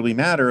suburbs really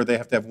matter, they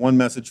have to have one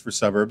message for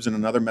suburbs and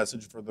another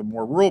message for the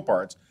more rural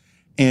parts.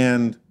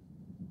 And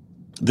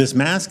this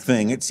mask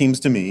thing, it seems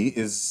to me,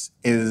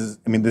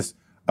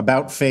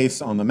 about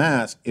face on the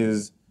mask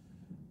is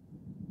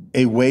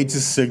a way to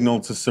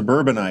signal to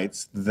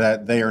suburbanites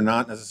that they are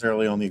not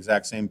necessarily on the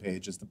exact same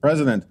page as the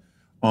president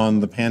on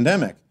the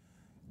pandemic.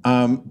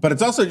 But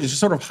it's also just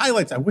sort of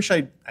highlights. I wish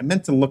I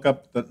meant to look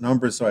up the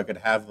numbers so I could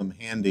have them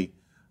handy.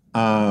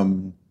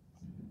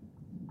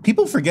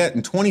 People forget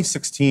in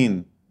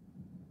 2016,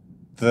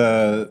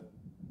 a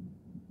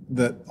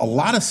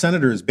lot of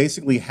senators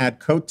basically had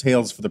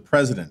coattails for the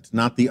president,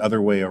 not the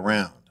other way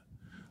around.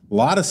 A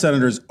lot of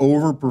senators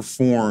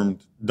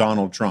overperformed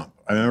Donald Trump.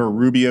 I remember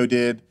Rubio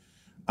did.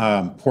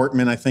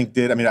 Portman, I think,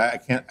 did. I mean, I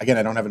can't, again,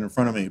 I don't have it in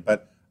front of me,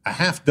 but a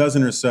half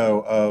dozen or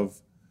so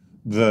of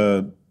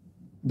the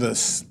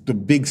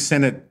big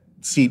Senate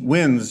seat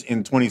wins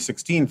in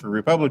 2016 for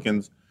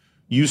Republicans,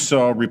 you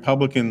saw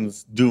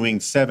Republicans doing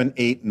 7,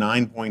 8,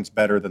 9 points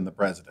better than the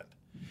president.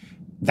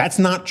 That's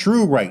not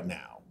true right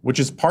now, which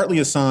is partly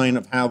a sign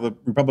of how the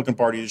Republican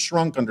Party has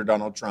shrunk under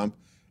Donald Trump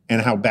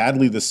and how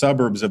badly the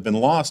suburbs have been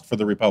lost for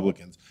the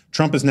Republicans.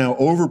 Trump is now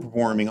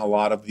overperforming a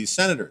lot of these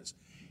senators.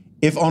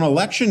 If on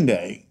election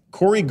day,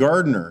 Cory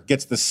Gardner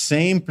gets the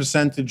same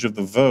percentage of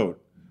the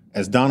vote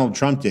as Donald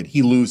Trump did,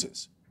 he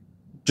loses.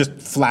 Just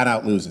flat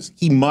out loses.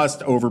 He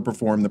must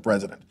overperform the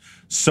president.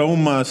 So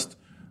must,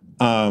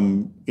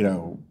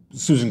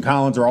 Susan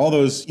Collins or all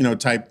those,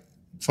 type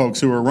folks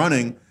who are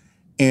running.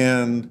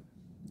 And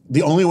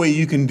the only way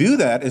you can do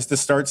that is to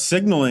start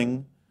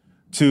signaling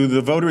to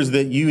the voters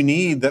that you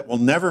need that will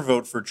never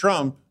vote for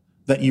Trump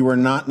that you are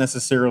not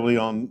necessarily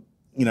on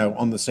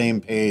the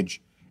same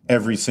page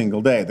every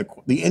single day.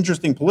 The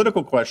interesting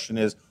political question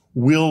is,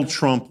 will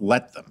Trump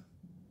let them?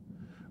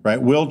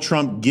 Right? Will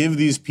Trump give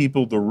these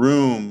people the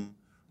room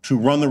to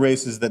run the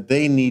races that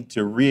they need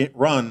to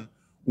run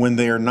when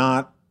they are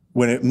not,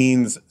 when it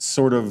means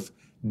sort of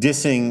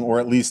dissing or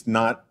at least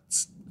not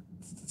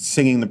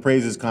singing the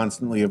praises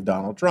constantly of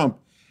Donald Trump?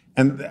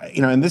 And,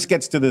 and this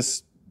gets to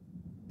this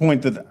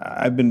point that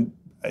I've been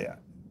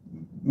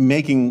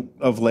making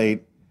of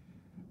late.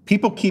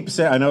 People keep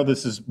saying, I know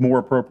this is more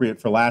appropriate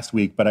for last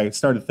week, but I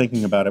started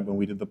thinking about it when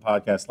we did the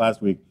podcast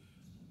last week.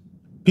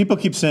 People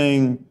keep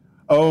saying,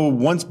 oh,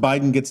 once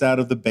Biden gets out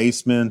of the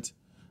basement,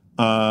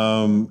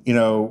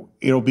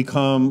 it'll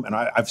become, and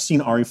I've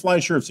seen Ari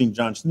Fleischer, I've seen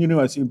John Sununu,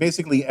 I've seen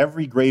basically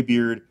every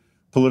graybeard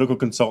political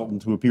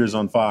consultant who appears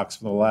on Fox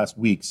for the last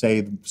week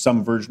say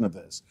some version of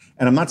this.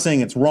 And I'm not saying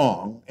it's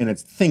wrong and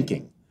it's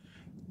thinking,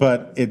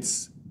 but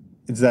it's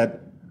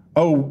that,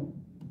 oh,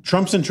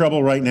 Trump's in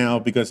trouble right now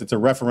because it's a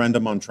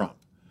referendum on Trump.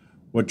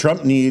 What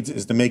Trump needs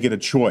is to make it a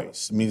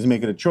choice. It means to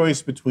make it a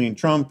choice between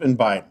Trump and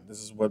Biden.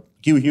 This is what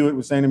Hugh Hewitt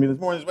was saying to me this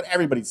morning. This is what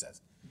everybody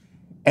says.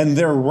 And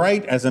they're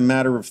right as a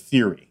matter of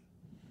theory,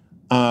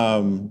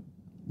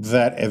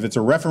 that if it's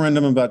a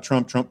referendum about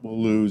Trump, Trump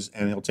will lose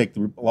and he'll take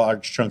the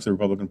large chunks of the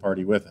Republican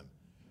Party with him.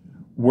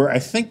 Where I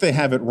think they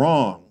have it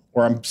wrong,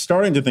 or I'm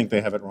starting to think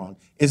they have it wrong,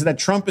 is that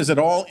Trump is at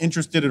all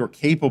interested or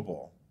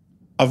capable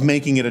of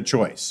making it a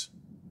choice.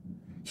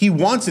 He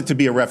wants it to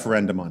be a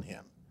referendum on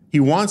him.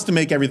 He wants to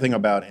make everything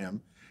about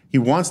him. He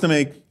wants to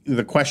make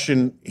the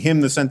question,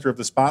 him the center of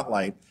the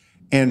spotlight.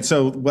 And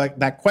so like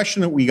that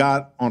question that we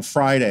got on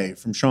Friday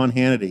from Sean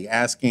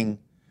Hannity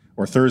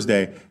or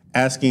Thursday,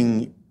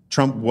 asking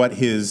Trump what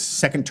his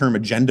second term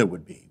agenda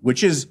would be,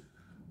 which is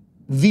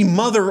the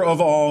mother of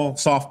all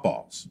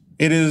softballs.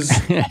 It is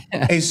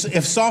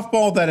a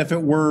softball that if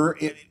it were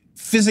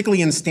physically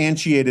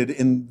instantiated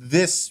in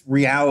this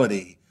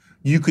reality,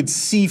 you could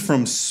see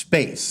from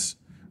space.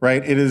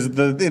 Right? It is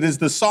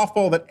the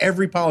softball that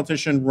every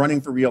politician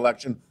running for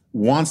re-election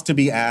wants to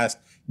be asked.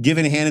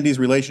 Given Hannity's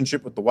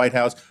relationship with the White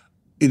House,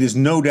 it is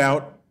no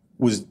doubt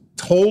was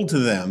told to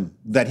them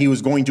that he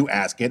was going to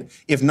ask it,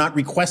 if not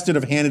requested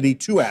of Hannity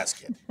to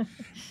ask it.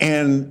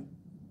 And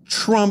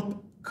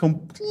Trump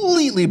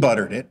completely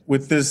buttered it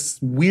with this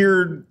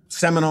weird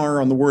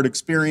seminar on the word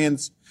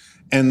experience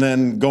and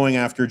then going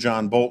after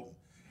John Bolton.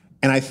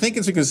 And I think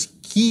it's because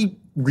he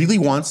really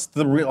wants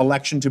the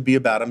election to be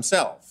about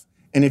himself.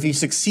 And if he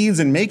succeeds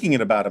in making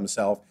it about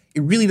himself,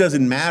 it really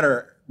doesn't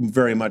matter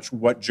very much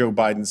what Joe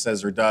Biden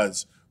says or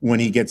does when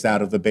he gets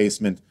out of the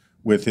basement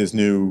with his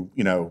new,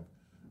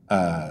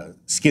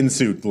 skin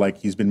suit like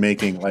he's been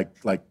making, like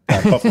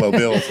Buffalo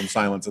Bill from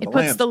Silence of the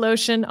Lambs. He puts the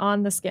lotion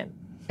on the skin.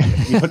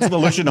 He puts the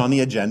lotion on the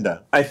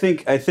agenda. I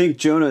think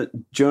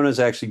Jonah's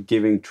actually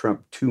giving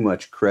Trump too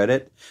much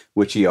credit,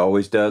 which he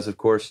always does, of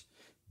course.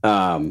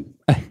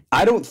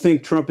 I don't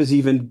think Trump is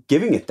even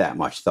giving it that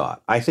much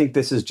thought. I think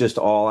this is just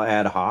all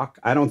ad hoc.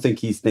 I don't think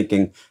he's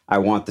thinking, I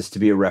want this to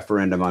be a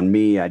referendum on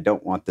me. I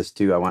don't want this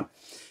to.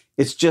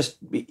 It's just,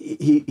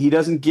 he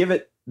doesn't give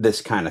it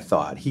this kind of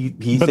thought. He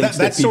but thinks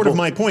that's sort of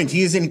my point.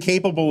 He is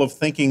incapable of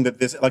thinking that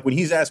this, like when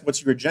he's asked,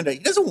 what's your agenda? He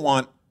doesn't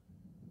want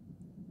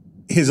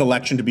his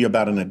election to be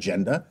about an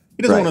agenda.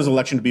 He doesn't want his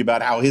election to be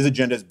about how his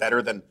agenda is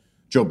better than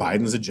Joe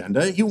Biden's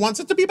agenda. He wants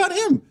it to be about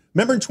him.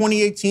 Remember in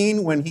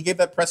 2018 when he gave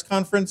that press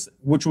conference,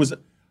 which was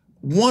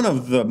one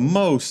of the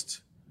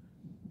most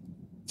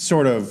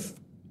sort of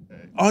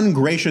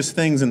ungracious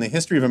things in the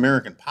history of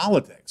American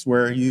politics,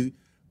 where he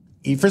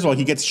first of all,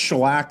 he gets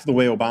shellacked the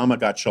way Obama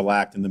got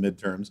shellacked in the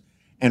midterms.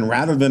 And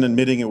rather than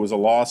admitting it was a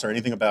loss or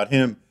anything about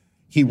him,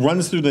 he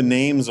runs through the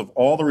names of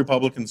all the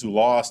Republicans who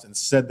lost and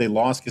said they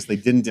lost because they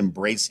didn't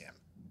embrace him.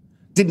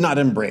 Did not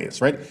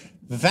embrace, right?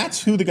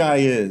 That's who the guy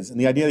is. And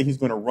the idea that he's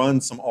going to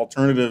run some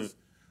alternative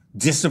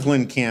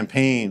disciplined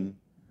campaign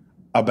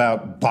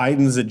about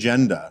Biden's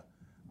agenda,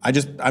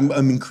 I'm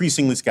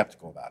increasingly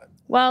skeptical about it.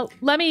 Well,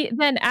 let me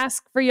then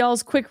ask for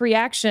y'all's quick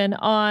reaction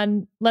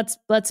on let's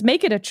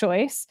make it a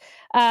choice.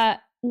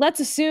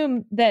 Let's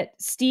assume that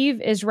Steve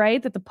is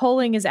right, that the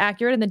polling is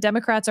accurate and the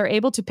Democrats are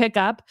able to pick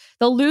up.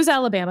 They'll lose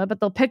Alabama,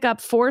 but they'll pick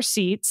up 4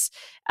 seats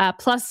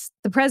plus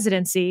the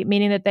presidency,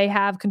 meaning that they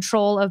have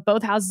control of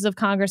both houses of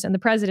Congress and the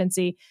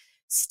presidency.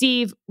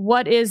 Steve,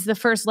 what is the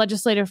first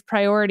legislative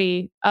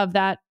priority of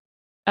that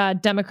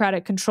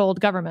Democratic-controlled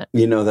government?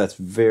 That's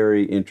a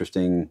very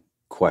interesting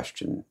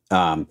question.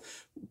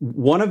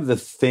 One of the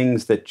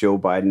things that Joe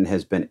Biden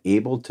has been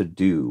able to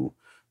do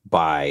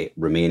by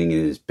remaining in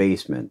his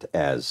basement,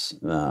 as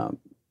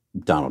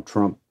Donald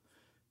Trump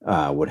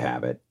would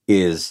have it,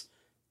 is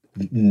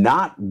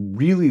not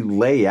really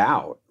lay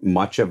out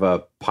much of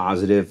a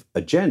positive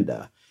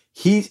agenda.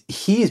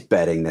 He's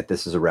betting that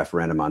this is a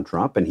referendum on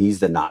Trump, and he's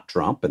the not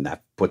Trump, and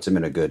that puts him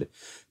in a good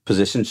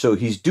position. So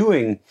he's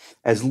doing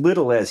as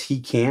little as he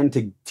can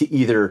to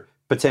either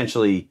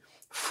potentially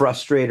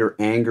frustrate or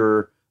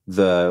anger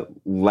the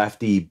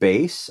lefty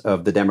base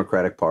of the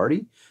Democratic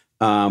Party.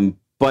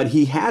 But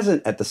he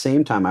hasn't, at the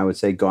same time, I would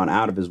say, gone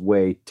out of his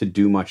way to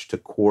do much to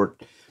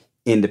court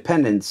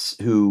independents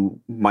who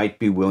might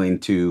be willing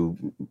to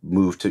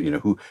move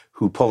to,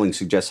 who polling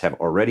suggests have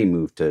already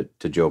moved to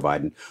Joe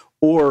Biden,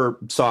 or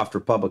soft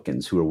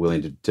Republicans who are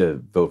willing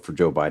to vote for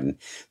Joe Biden.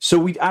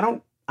 So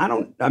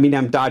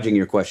I'm dodging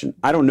your question.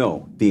 I don't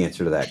know the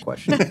answer to that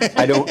question.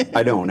 I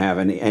don't have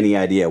any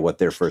idea what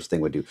their first thing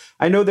would do.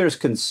 I know there's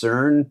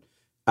concern.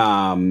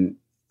 Well,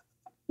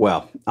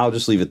 I'll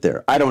just leave it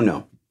there. I don't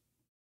know.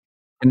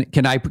 And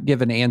can I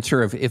give an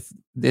answer of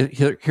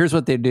here's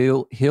what they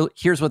do,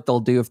 here's what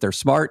they'll do if they're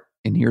smart,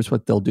 and here's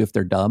what they'll do if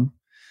they're dumb.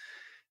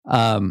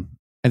 I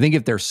think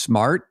if they're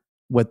smart,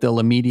 what they'll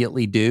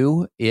immediately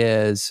do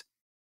is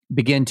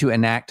begin to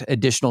enact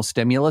additional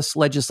stimulus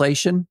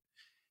legislation.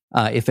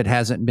 If it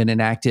hasn't been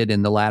enacted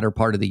in the latter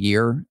part of the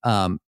year,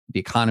 the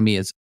economy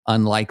is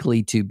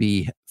unlikely to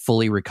be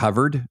fully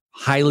recovered,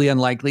 highly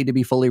unlikely to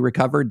be fully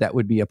recovered. That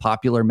would be a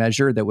popular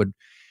measure that would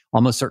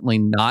almost certainly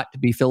not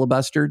be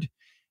filibustered.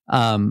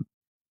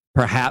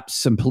 Perhaps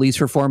some police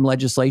reform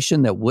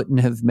legislation that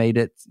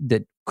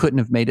couldn't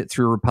have made it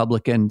through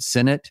Republican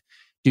Senate.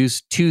 Do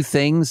 2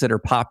 things that are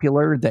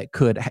popular that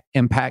could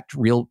impact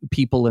real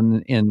people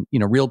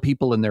real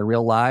people in their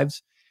real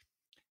lives.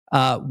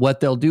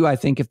 What they'll do, I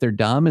think, if they're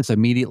dumb, is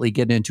immediately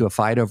get into a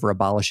fight over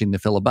abolishing the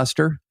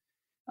filibuster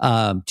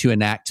to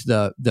enact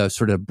the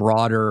sort of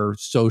broader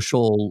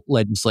social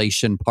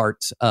legislation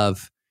parts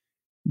of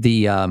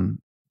the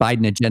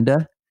Biden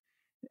agenda.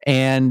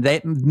 And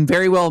that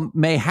very well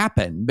may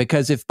happen,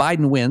 because if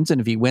Biden wins, and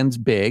if he wins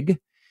big,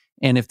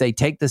 and if they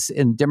take this,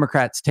 and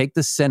Democrats take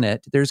the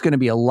Senate, there's going to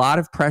be a lot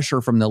of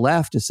pressure from the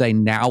left to say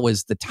now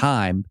is the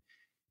time,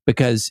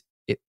 because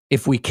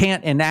if we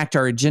can't enact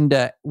our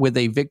agenda with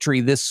a victory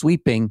this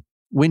sweeping,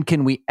 when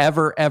can we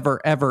ever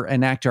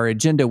enact our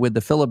agenda with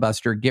the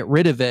filibuster? Get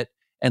rid of it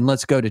and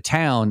let's go to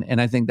town.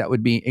 And I think that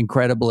would be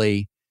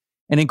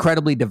an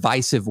incredibly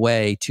divisive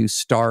way to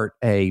start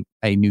a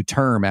new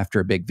term after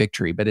a big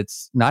victory. But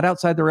it's not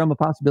outside the realm of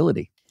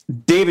possibility.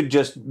 David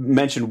just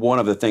mentioned one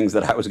of the things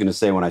that I was going to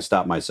say when I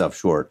stopped myself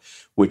short,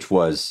 which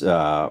was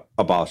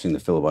abolishing the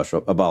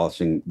filibuster,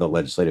 abolishing the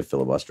legislative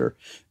filibuster.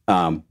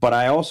 But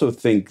I also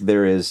think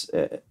there's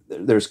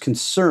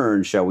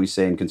concern, shall we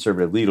say, in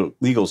conservative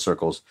legal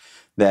circles,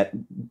 that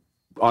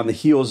on the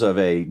heels of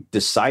a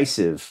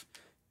decisive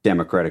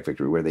Democratic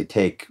victory, where they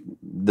take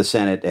the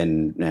Senate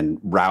and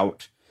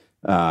rout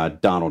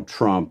Donald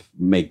Trump,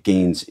 make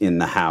gains in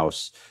the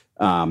House,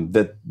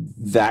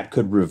 that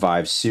could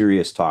revive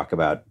serious talk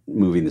about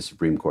moving the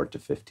Supreme Court to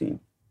 15.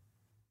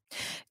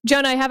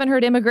 Jonah, I haven't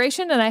heard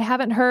immigration, and I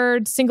haven't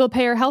heard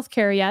single-payer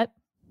healthcare yet.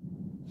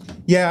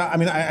 Yeah, I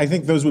mean, I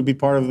think those would be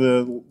part of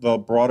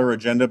the broader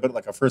agenda, but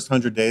like a first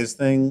 100 days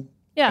thing.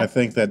 Yeah, I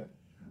think that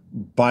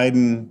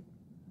Biden's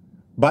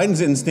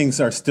instincts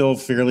are still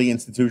fairly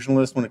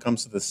institutionalist when it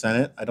comes to the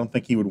Senate. I don't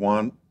think he would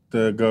want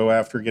to go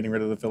after getting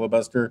rid of the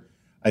filibuster.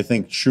 I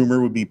think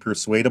Schumer would be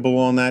persuadable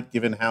on that,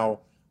 given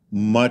how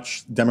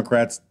much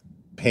Democrats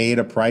paid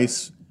a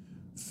price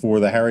for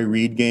the Harry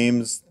Reid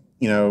games,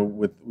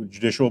 with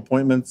judicial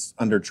appointments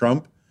under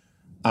Trump.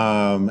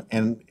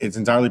 And it's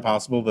entirely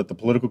possible that the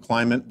political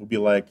climate will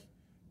be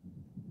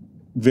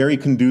very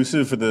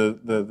conducive for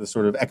the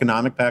sort of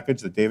economic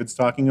package that David's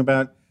talking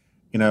about.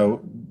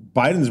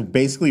 Biden's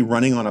basically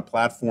running on a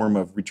platform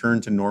of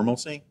return to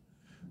normalcy.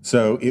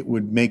 So it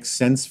would make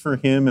sense for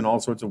him in all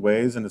sorts of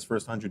ways in his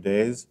first 100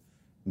 days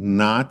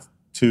not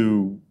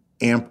to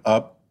amp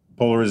up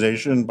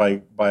polarization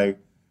by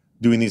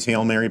doing these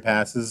Hail Mary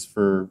passes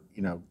for,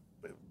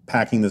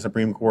 packing the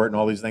Supreme Court and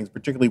all these things,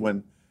 particularly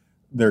when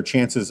their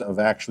chances of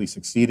actually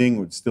succeeding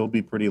would still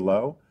be pretty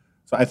low.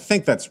 So I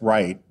think that's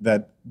right,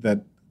 that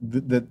the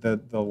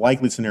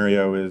likely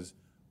scenario is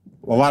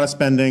a lot of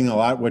spending, a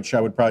lot which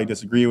I would probably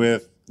disagree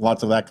with,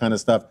 lots of that kind of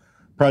stuff.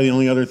 Probably the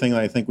only other thing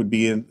that I think would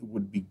be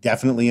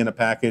definitely in a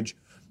package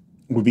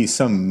would be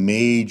some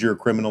major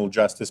criminal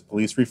justice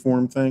police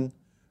reform thing.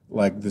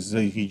 Like this,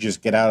 you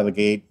just get out of the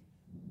gate,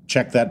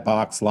 check that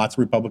box. Lots of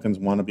Republicans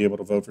want to be able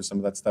to vote for some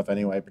of that stuff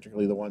anyway,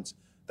 particularly the ones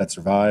that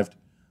survived.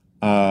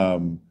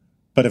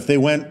 But if they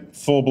went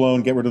full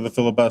blown, get rid of the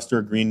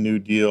filibuster, Green New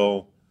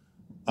Deal,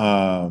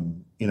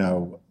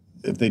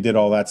 if they did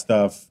all that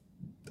stuff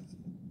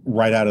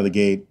right out of the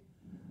gate,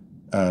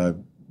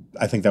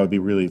 I think that would be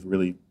really,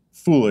 really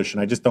foolish.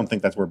 And I just don't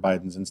think that's where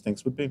Biden's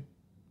instincts would be.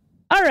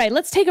 All right,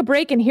 let's take a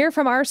break and hear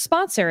from our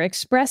sponsor,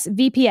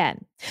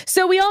 ExpressVPN.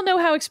 So we all know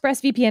how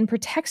ExpressVPN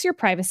protects your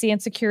privacy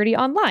and security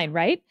online,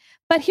 right?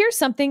 But here's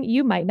something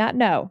you might not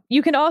know.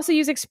 You can also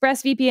use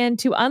ExpressVPN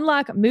to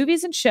unlock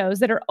movies and shows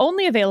that are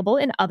only available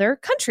in other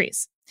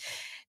countries.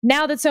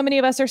 Now that so many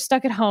of us are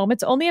stuck at home,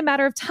 it's only a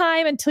matter of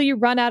time until you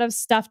run out of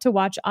stuff to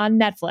watch on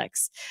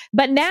Netflix.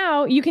 But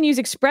now you can use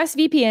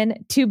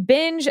ExpressVPN to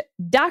binge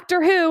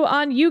Doctor Who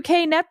on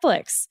UK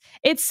Netflix.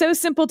 It's so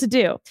simple to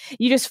do.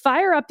 You just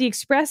fire up the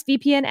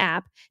ExpressVPN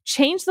app,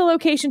 change the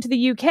location to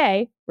the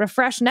UK,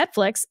 refresh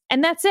Netflix,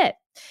 and that's it.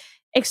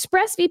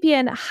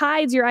 ExpressVPN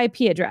hides your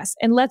IP address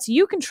and lets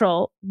you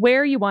control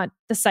where you want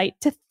the site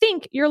to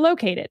think you're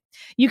located.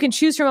 You can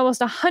choose from almost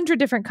 100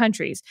 different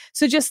countries,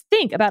 so just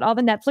think about all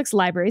the Netflix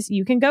libraries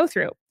you can go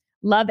through.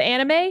 Love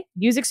anime?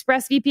 Use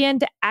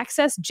ExpressVPN to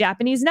access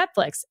Japanese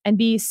Netflix and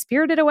be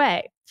spirited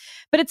away.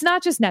 But it's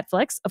not just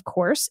Netflix, of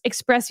course.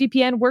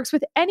 ExpressVPN works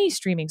with any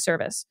streaming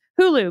service.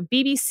 Hulu,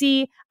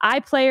 BBC,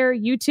 iPlayer,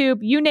 YouTube,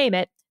 you name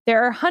it.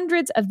 There are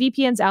hundreds of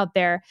VPNs out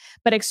there,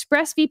 but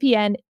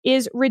ExpressVPN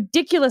is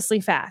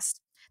ridiculously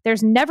fast.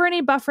 There's never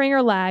any buffering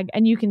or lag,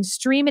 and you can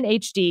stream in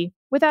HD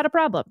without a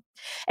problem.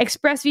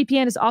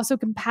 ExpressVPN is also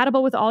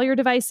compatible with all your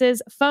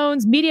devices,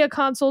 phones, media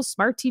consoles,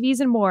 smart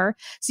TVs, and more,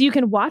 so you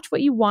can watch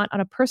what you want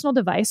on a personal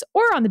device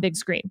or on the big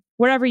screen,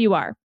 wherever you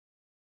are.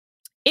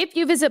 If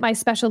you visit my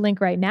special link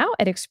right now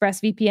at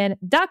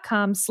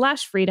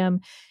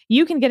expressvpn.com/freedom,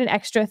 you can get an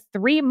extra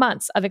 3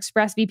 months of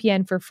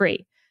ExpressVPN for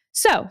free.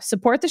 So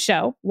support the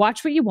show,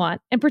 watch what you want,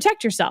 and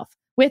protect yourself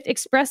with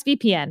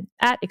ExpressVPN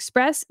at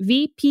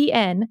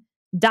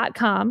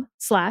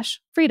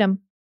expressvpn.com/freedom.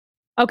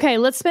 Okay,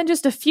 let's spend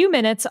just a few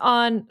minutes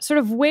on sort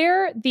of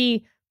where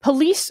the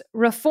police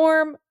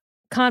reform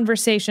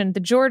conversation, the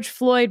George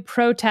Floyd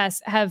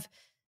protests have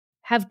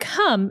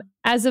come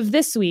as of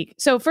this week.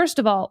 So first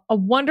of all, a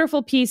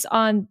wonderful piece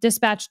on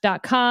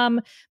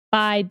dispatch.com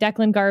by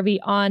Declan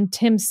Garvey on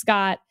Tim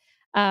Scott.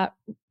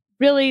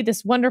 Really,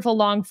 this wonderful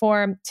long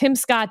form. Tim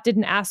Scott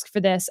didn't ask for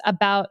this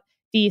about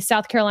the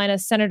South Carolina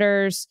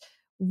senator's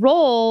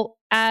role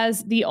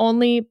as the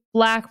only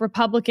Black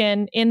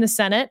Republican in the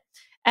Senate.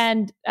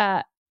 And,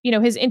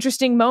 his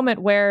interesting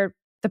moment where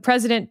the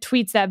president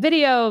tweets that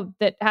video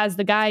that has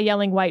the guy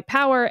yelling white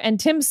power, and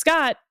Tim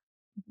Scott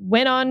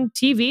went on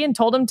TV and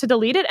told him to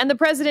delete it. And the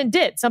president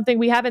did, something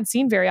we haven't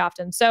seen very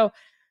often. So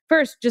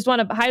first, just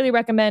want to highly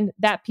recommend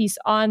that piece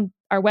on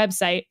our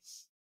website.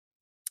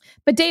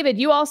 But David,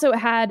 you also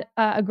had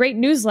a great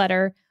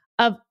newsletter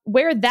of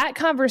where that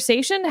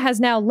conversation has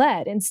now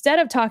led. Instead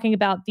of talking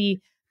about the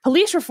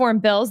police reform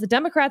bills, the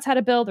Democrats had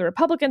a bill, the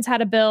Republicans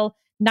had a bill,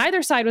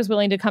 neither side was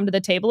willing to come to the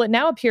table. It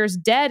now appears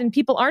dead, and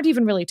people aren't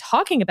even really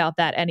talking about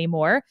that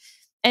anymore.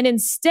 And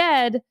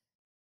instead,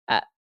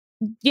 an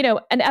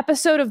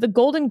episode of The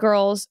Golden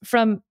Girls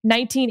from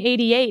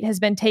 1988 has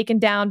been taken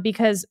down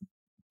because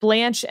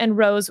Blanche and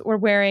Rose were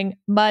wearing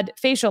mud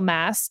facial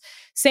masks.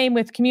 Same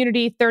with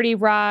Community, 30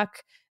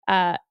 Rock,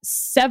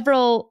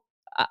 several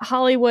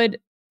Hollywood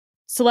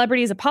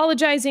celebrities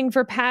apologizing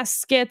for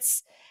past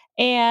skits,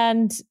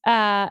 and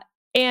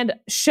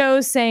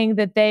shows saying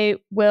that they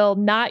will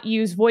not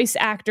use voice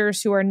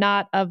actors who are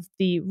not of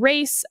the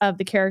race of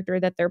the character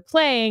that they're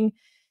playing.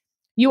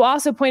 You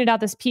also pointed out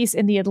this piece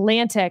in The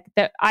Atlantic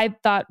that I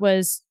thought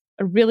was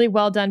a really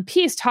well done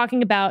piece,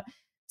 talking about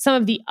some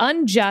of the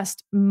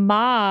unjust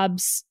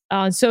mobs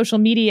on social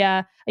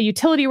media. A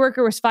utility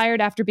worker was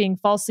fired after being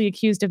falsely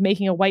accused of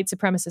making a white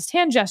supremacist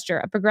hand gesture.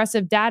 A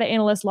progressive data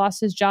analyst lost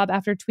his job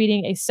after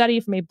tweeting a study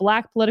from a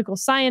Black political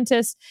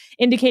scientist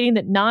indicating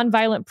that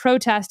nonviolent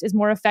protest is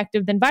more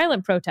effective than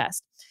violent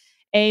protest.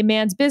 A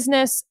man's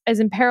business is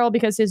in peril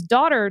because his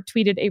daughter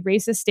tweeted a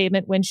racist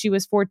statement when she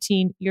was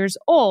 14 years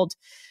old.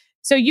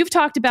 So you've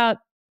talked about,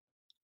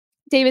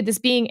 David, this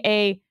being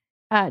a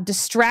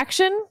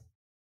distraction.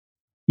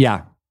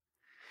 Yeah.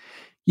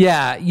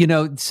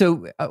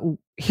 So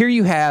here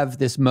you have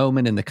this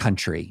moment in the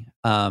country,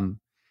 and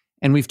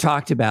we've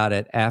talked about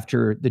it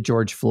after the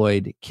George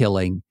Floyd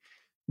killing,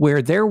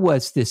 where there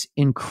was this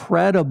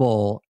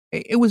incredible,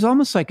 it was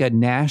almost like a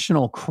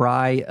national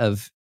cry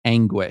of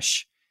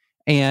anguish.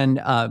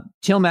 And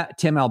Tim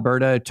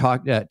Alberta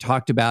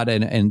talked about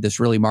it in this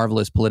really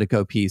marvelous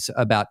Politico piece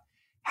about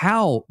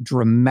how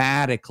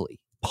dramatically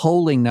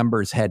polling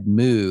numbers had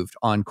moved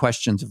on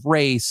questions of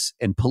race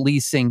and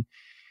policing.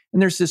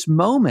 And there's this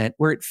moment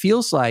where it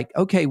feels like,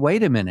 okay,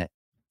 wait a minute.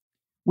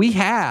 We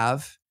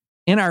have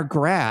in our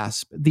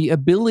grasp the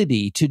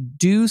ability to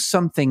do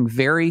something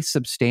very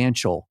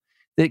substantial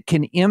that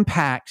can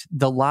impact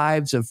the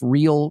lives of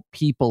real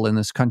people in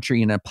this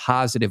country in a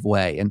positive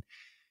way. And,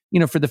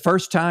 for the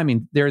first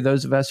time, there are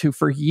those of us who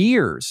for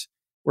years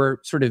were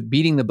sort of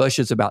beating the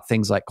bushes about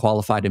things like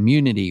qualified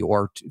immunity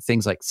or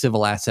things like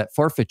civil asset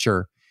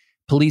forfeiture,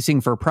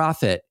 policing for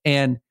profit.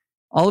 And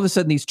all of a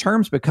sudden, these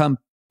terms become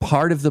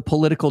part of the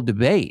political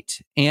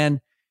debate.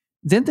 And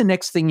then the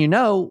next thing you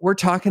know, we're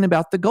talking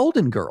about the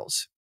Golden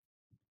Girls.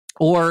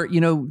 Or, the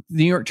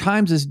New York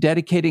Times is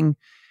dedicating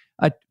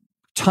a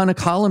ton of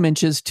column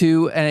inches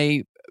to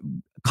a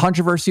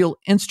controversial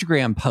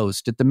Instagram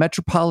post at the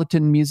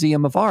Metropolitan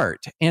Museum of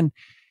Art. And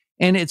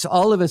it's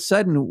all of a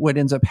sudden what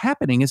ends up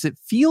happening is it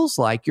feels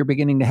like you're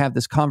beginning to have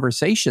this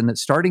conversation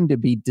that's starting to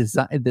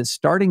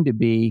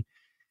be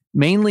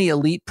mainly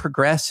elite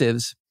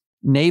progressives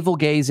navel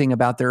gazing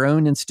about their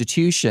own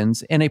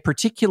institutions in a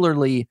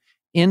particularly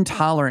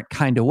intolerant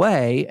kind of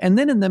way. And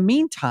then in the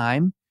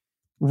meantime,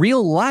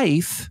 real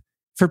life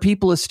for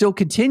people is still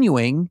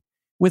continuing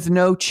with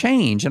no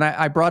change. And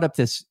I brought up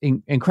this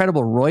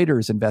incredible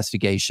Reuters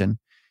investigation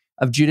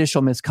of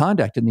judicial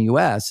misconduct in the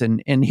US.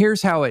 And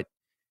here's how it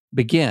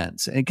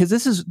begins. Because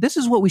this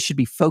is what we should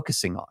be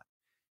focusing on.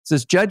 It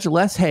says, Judge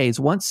Les Hayes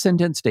once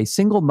sentenced a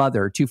single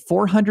mother to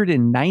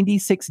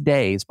 496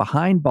 days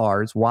behind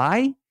bars.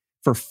 Why?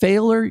 For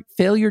failure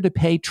to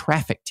pay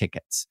traffic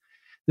tickets.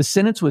 The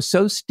sentence was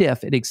so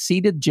stiff it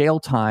exceeded jail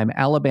time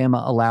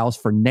Alabama allows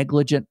for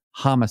negligent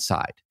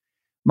homicide.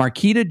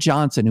 Marquita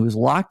Johnson, who was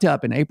locked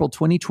up in April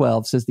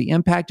 2012, says the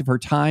impact of her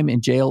time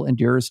in jail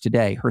endures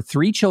today. Her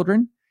 3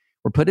 children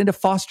were put into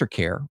foster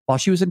care while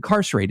she was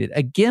incarcerated,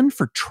 again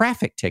for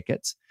traffic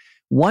tickets.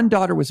 1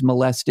 daughter was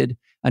molested,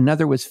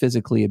 another was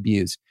physically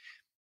abused.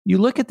 You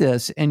look at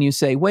this and you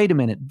say, wait a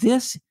minute,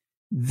 this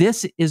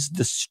is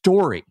the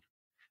story.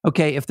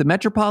 Okay, if the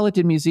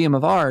Metropolitan Museum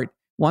of Art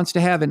wants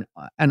to have an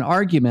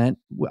argument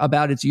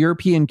about its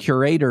European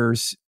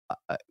curators'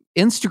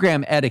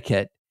 Instagram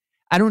etiquette,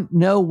 I don't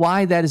know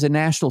why that is a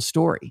national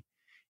story.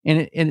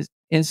 And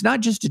it's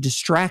not just a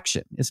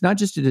distraction. It's not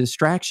just a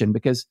distraction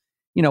because,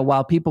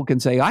 while people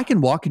can say, I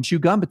can walk and chew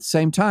gum at the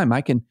same time,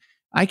 I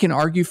can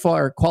argue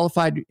for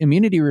qualified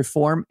immunity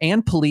reform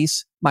and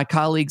police my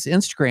colleagues'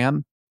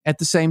 Instagram at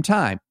the same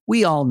time.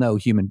 We all know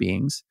human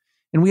beings.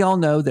 And we all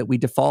know that we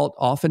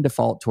often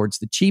default towards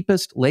the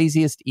cheapest,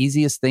 laziest,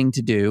 easiest thing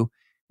to do,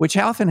 which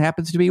often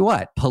happens to be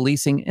what?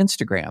 Policing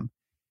Instagram.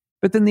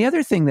 But then the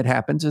other thing that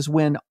happens is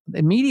when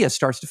the media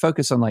starts to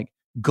focus on like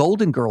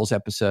Golden Girls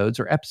episodes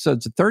or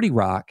episodes of 30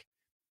 Rock,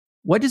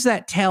 what does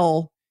that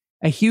tell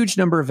a huge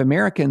number of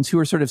Americans who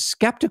are sort of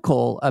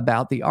skeptical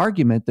about the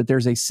argument that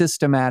there's a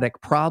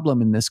systematic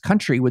problem in this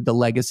country with the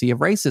legacy of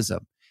racism?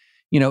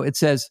 It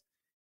says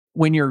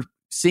when you're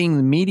seeing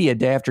the media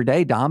day after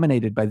day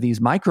dominated by these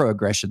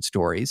microaggression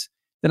stories,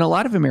 then a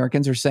lot of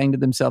Americans are saying to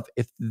themselves,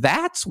 if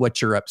that's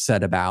what you're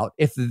upset about,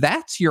 if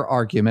that's your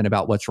argument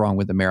about what's wrong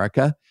with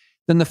America,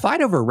 then the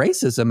fight over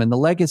racism and the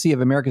legacy of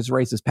America's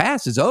racist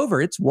past is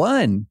over. It's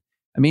won.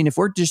 I mean, if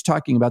we're just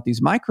talking about these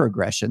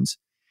microaggressions.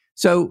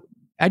 So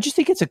I just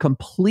think it's a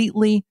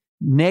completely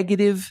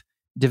negative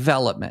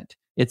development.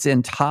 It's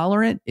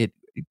intolerant. It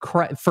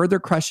further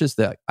crushes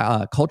the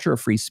culture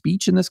of free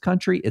speech in this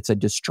country. It's a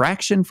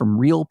distraction from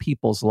real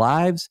people's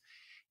lives.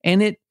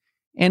 And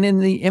in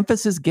the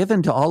emphasis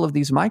given to all of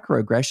these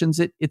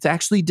microaggressions, it's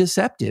actually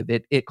deceptive.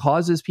 It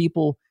causes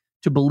people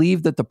to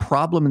believe that the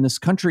problem in this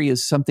country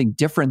is something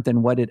different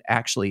than what it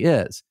actually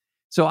is.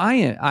 So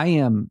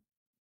I'm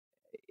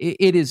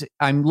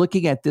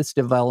looking at this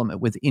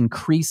development with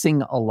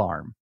increasing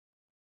alarm.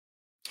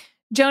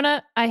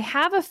 Jonah, I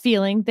have a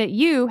feeling that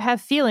you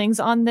have feelings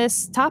on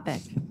this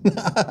topic.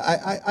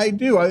 I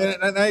do.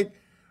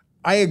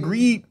 I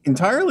agree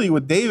entirely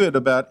with David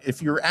about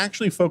if you're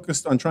actually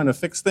focused on trying to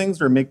fix things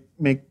or make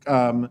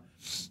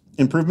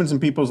improvements in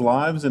people's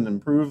lives and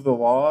improve the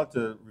law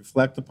to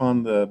reflect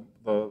upon the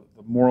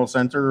moral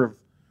center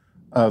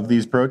of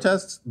these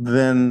protests,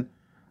 then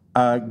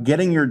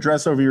getting your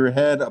dress over your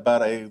head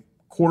about a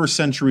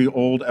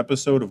quarter-century-old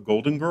episode of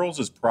Golden Girls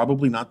is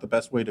probably not the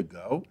best way to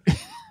go.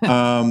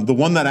 The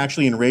one that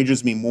actually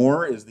enrages me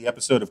more is the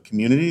episode of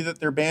Community that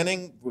they're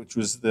banning, which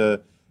was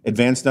the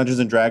Advanced Dungeons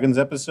and Dragons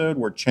episode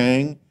where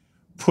Chang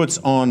puts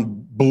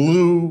on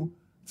blue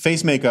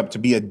face makeup to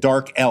be a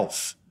dark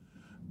elf.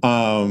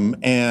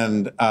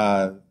 And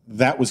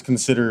that was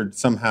considered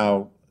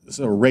somehow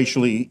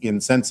racially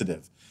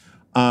insensitive.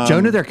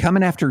 Jonah, they're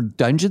coming after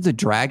Dungeons and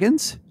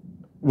Dragons?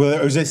 Well,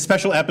 it was a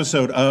special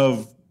episode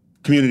of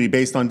Community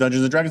based on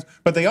Dungeons and Dragons,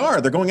 but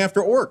they're going after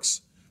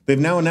orcs. They've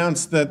now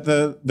announced that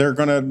they're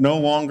going to no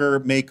longer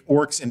make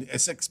orcs an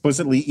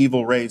explicitly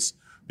evil race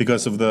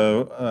because of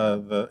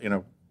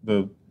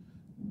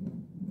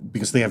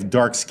because they have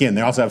dark skin.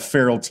 They also have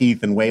feral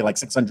teeth and weigh like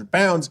 600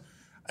 pounds.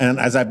 And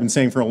as I've been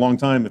saying for a long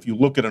time, if you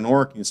look at an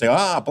orc and you say,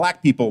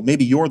 black people,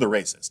 maybe you're the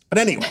racist. But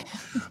anyway,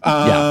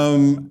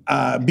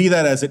 be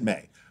that as it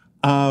may.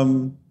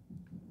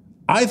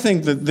 I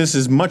think that this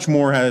is much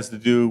more has to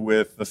do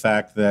with the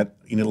fact that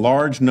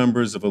large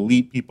numbers of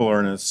elite people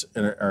are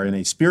in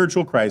a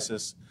spiritual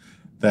crisis,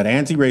 that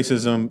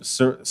anti-racism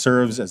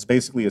serves as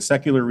basically a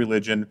secular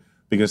religion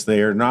because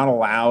they are not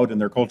allowed in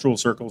their cultural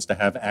circles to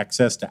have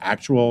access to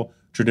actual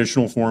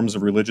traditional forms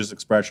of religious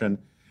expression,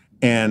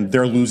 and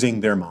they're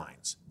losing their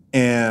minds.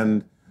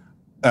 And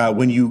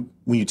when you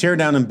tear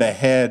down and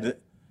behead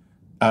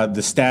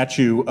the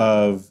statue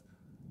of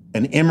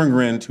an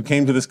immigrant who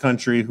came to this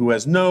country who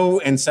has no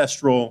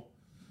ancestral,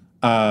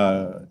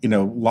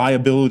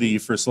 liability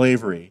for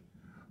slavery,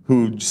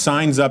 who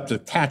signs up to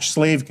catch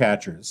slave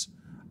catchers,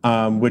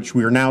 which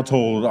we are now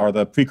told are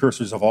the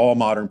precursors of all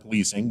modern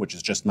policing, which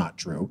is just not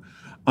true,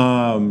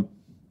 and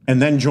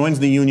then joins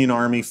the Union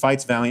Army,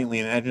 fights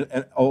valiantly,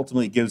 and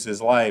ultimately gives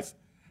his life.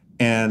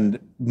 And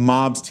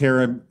mobs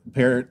tear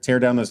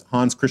down this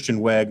Hans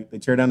Christian Weg. They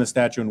tear down the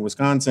statue in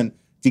Wisconsin,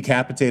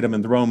 decapitate him,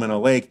 and throw him in a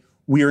lake.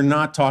 We are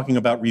not talking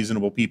about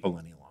reasonable people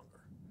any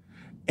longer.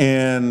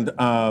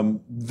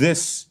 And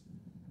this,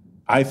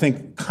 I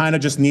think, kind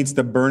of just needs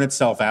to burn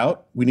itself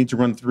out. We need to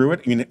run through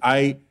it. I mean,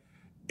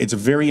 it's a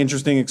very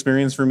interesting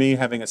experience for me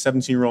having a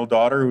 17-year-old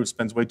daughter who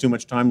spends way too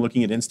much time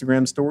looking at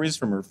Instagram stories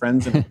from her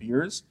friends and her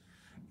peers.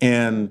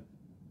 And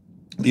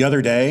the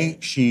other day,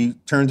 she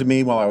turned to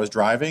me while I was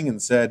driving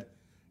and said,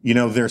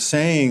 they're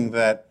saying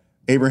that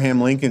Abraham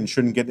Lincoln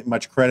shouldn't get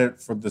much credit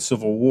for the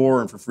Civil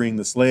War and for freeing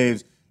the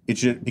slaves. It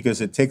should,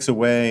 because it takes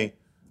away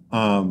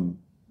the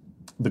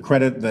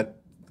credit that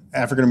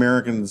African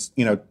Americans,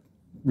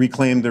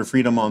 reclaimed their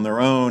freedom on their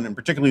own, and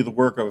particularly the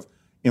work of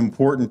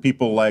important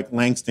people like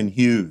Langston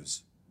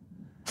Hughes.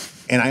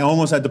 And I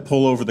almost had to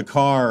pull over the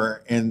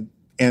car and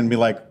be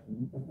like,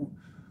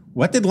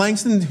 what did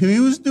Langston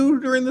Hughes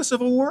do during the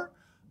Civil War?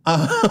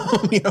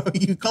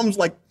 He comes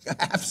like a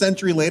half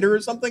century later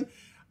or something.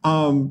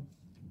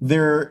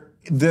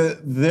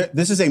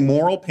 This is a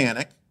moral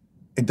panic.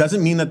 It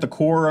doesn't mean that the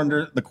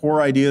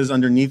core ideas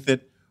underneath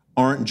it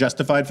aren't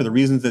justified for the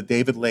reasons that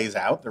David lays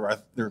out. There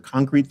are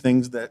concrete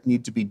things that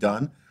need to be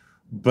done,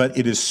 but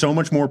it is so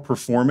much more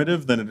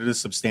performative than it is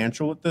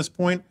substantial at this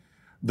point.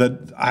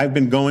 That I've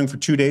been going for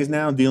 2 days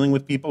now dealing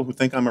with people who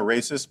think I'm a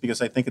racist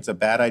because I think it's a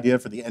bad idea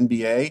for the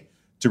NBA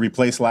to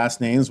replace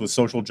last names with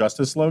social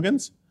justice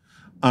slogans.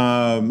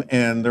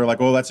 And they're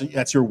like, "Oh,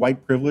 that's your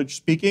white privilege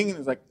speaking." And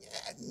it's like,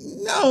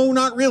 no,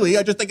 not really.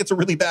 I just think it's a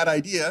really bad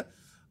idea.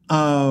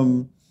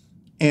 And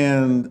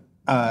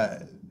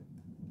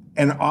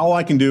all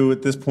I can do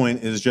at this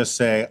point is just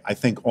say, I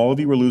think all of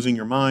you are losing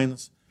your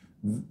minds.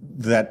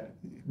 That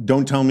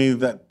don't tell me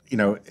that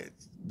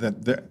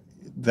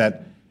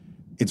that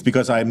it's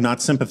because I'm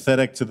not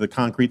sympathetic to the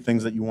concrete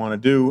things that you want to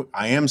do.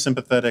 I am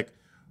sympathetic,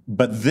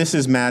 but this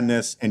is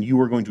madness, and you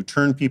are going to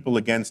turn people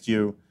against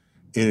you.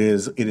 It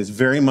is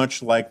very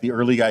much like the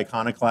early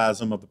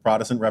iconoclasm of the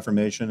Protestant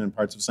Reformation in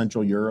parts of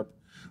Central Europe,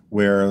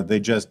 where they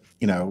just,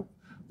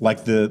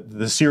 like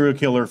the serial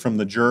killer from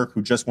The Jerk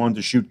who just wanted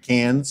to shoot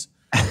cans.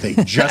 They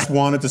just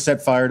wanted to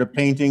set fire to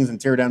paintings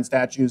and tear down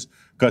statues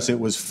because it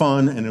was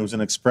fun and it was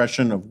an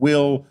expression of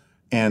will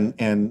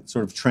and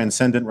sort of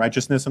transcendent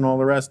righteousness and all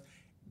the rest.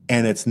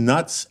 And it's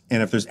nuts.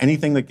 And if there's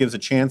anything that gives a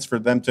chance for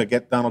them to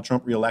get Donald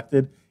Trump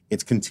reelected,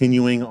 it's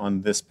continuing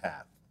on this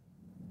path.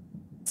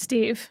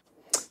 Steve.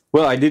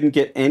 Well, I didn't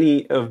get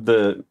any of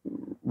the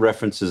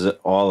references at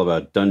all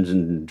about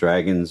Dungeons and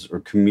Dragons or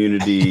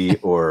Community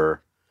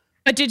or...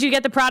 But did you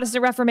get the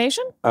Protestant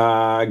Reformation?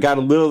 I got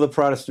a little of the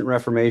Protestant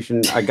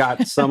Reformation. I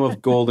got some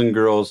of Golden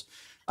Girls.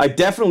 I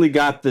definitely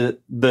got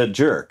the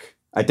Jerk.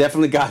 I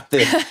definitely got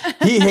the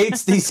he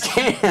hates these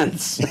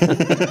cans.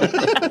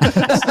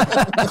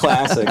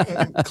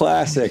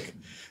 classic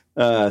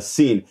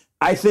scene.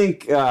 I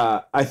think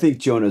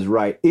Jonah's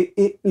right.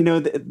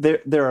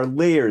 There are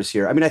layers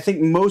here. I mean, I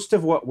think most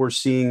of what we're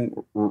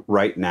seeing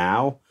right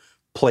now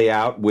play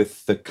out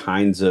with the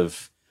kinds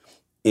of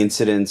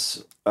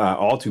incidents,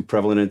 all too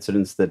prevalent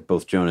incidents that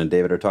both Jonah and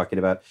David are talking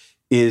about,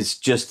 is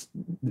just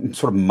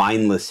sort of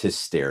mindless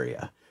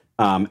hysteria.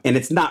 And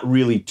it's not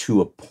really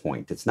to a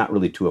point. It's not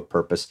really to a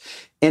purpose.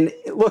 And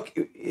look,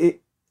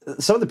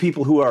 some of the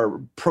people who are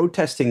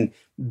protesting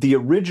the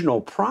original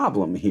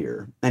problem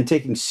here and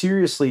taking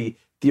seriously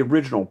the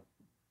original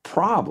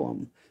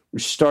problem,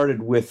 which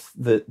started with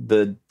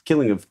the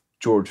killing of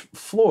George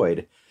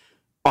Floyd,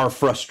 are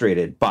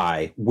frustrated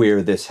by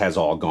where this has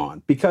all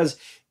gone. Because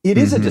it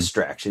is a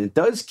distraction. It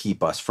does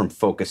keep us from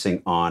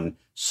focusing on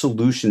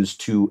solutions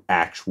to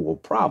actual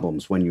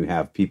problems when you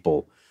have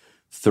people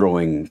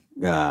throwing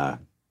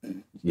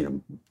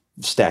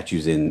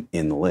statues in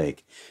the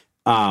lake.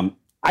 I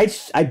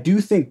do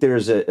think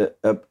there's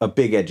a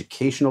big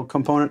educational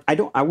component.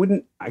 I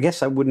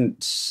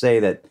wouldn't say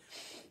that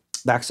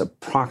that's a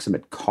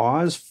proximate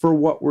cause for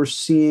what we're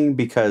seeing,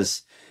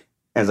 because,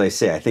 as I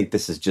say, I think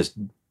this is just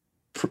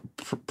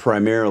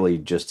primarily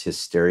just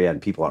hysteria,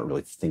 and people aren't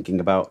really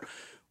thinking about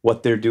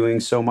what they're doing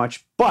so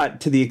much. But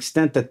to the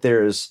extent that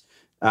there's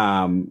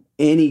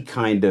any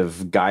kind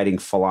of guiding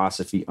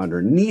philosophy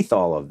underneath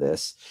all of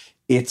this.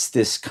 It's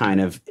this kind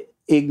of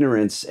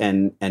ignorance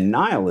and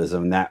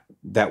nihilism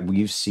that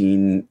we've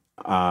seen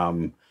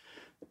about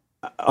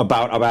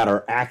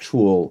our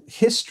actual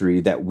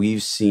history, that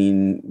we've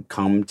seen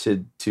come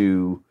to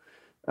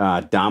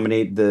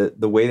dominate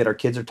the way that our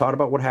kids are taught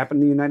about what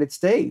happened in the United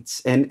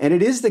States. And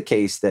it is the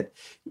case that,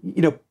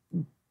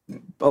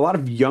 a lot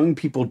of young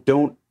people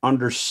don't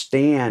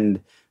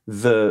understand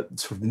the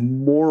sort of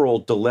moral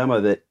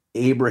dilemma that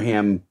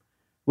Abraham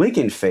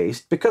Lincoln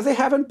faced because they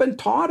haven't been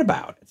taught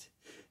about it.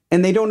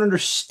 And they don't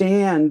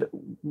understand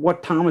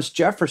what Thomas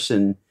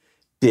Jefferson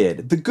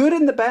did, the good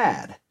and the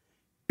bad,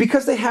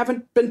 because they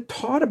haven't been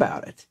taught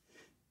about it.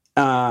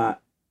 That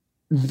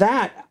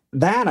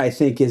I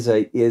think is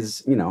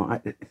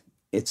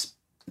it's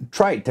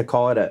trite to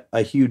call it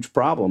a huge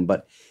problem,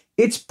 but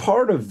it's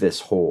part of this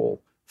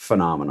whole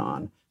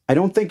phenomenon. I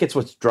don't think it's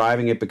what's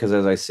driving it because,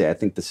 as I say, I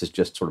think this is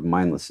just sort of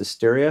mindless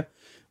hysteria,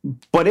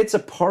 but it's a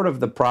part of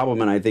the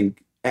problem. And I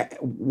think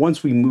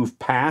once we move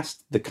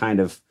past the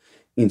kind of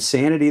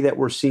insanity that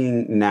we're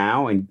seeing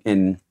now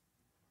and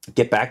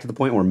get back to the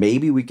point where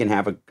maybe we can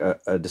have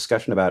a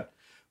discussion about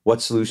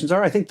what solutions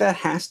are, I think that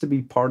has to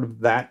be part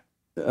of that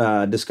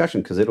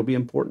discussion because it'll be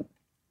important.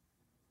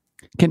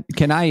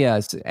 Can I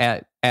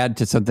add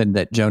to something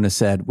that Jonah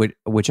said,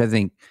 which I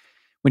think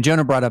when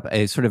Jonah brought up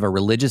a sort of a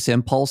religious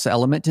impulse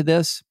element to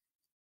this,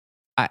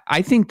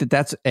 I think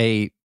that's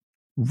a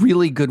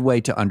really good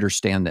way to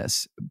understand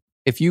this.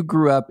 If you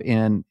grew up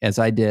in, as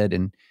I did,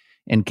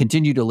 and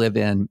continue to live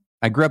in,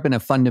 I grew up in a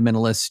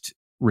fundamentalist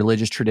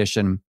religious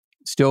tradition,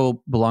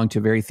 still belong to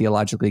a very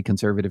theologically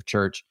conservative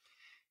church.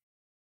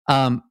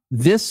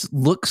 This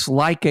looks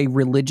like a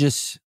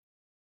religious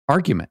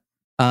argument.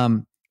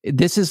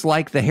 This is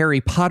like the Harry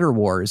Potter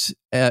Wars.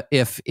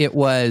 If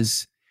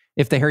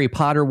the Harry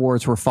Potter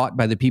Wars were fought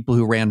by the people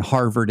who ran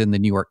Harvard and the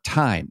New York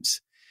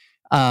Times,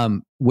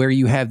 where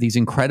you have these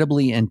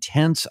incredibly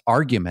intense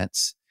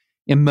arguments,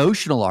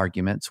 emotional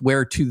arguments,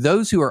 where to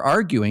those who are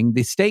arguing,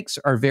 the stakes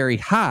are very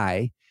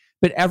high,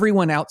 but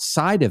everyone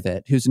outside of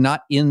it who's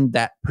not in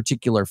that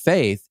particular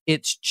faith,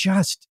 it's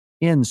just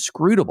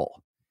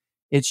inscrutable.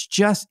 It's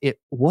just,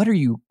 what are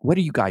you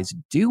guys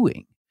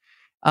doing?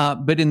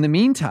 But in the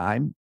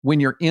meantime, when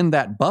you're in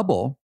that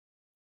bubble,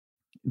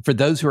 for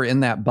those who are in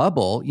that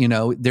bubble,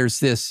 there's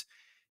this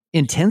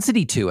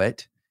intensity to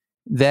it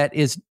that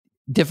is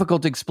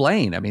difficult to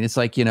explain. I mean, it's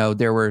like,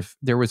 there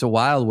was a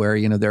while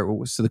where, there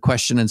was the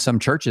question in some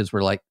churches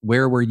were like,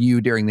 where were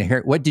you during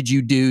what did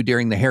you do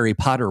during the Harry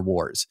Potter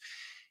Wars?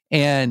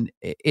 And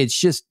it's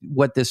just,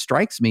 what this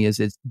strikes me is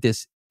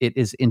it's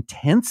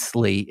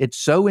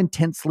so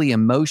intensely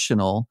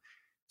emotional,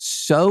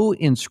 so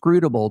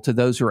inscrutable to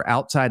those who are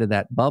outside of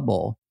that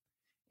bubble,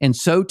 and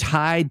so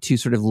tied to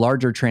sort of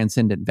larger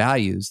transcendent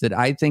values that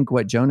I think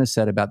what Jonah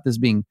said about this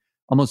being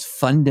almost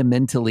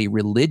fundamentally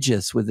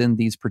religious within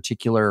these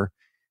particular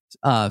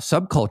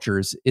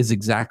subcultures is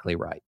exactly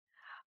right.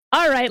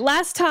 All right,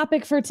 last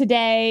topic for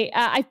today.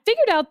 I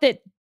figured out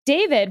that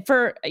David,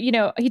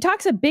 he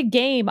talks a big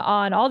game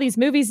on all these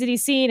movies that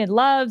he's seen and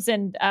loves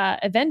and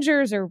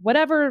Avengers or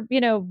whatever,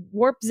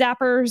 warp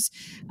zappers.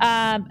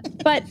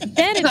 But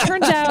then it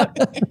turns out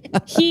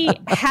he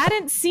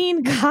hadn't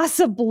seen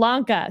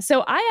Casablanca.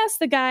 So I asked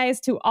the guys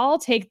to all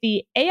take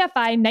the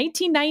AFI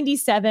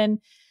 1997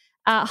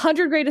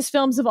 100 Greatest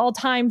Films of All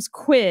Times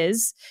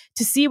quiz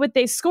to see what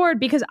they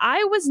scored, because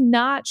I was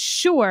not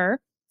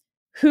sure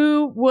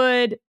who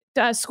would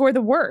score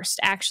the worst,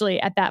 actually,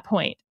 at that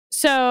point.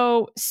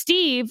 So,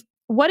 Steve,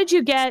 what did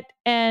you get?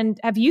 And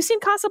have you seen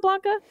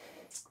Casablanca?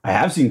 I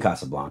have seen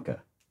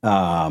Casablanca.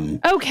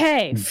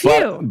 Okay,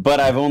 phew. But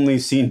I've only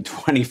seen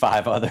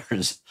 25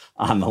 others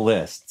on the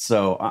list.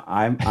 So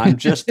I'm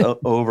just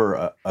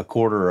over a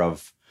quarter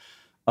of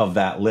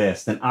that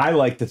list. And I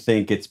like to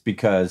think it's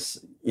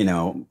because,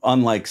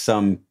 unlike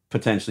some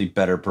potentially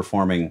better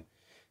performing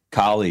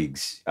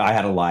colleagues, I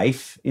had a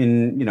life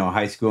in,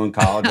 high school and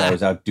college. I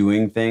was out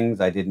doing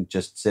things. I didn't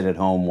just sit at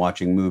home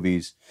watching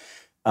movies.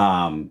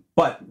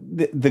 But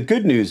the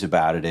good news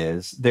about it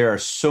is there are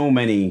so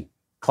many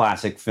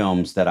classic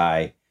films that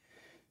I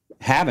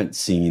haven't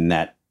seen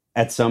that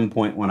at some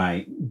point when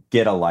I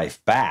get a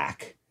life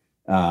back,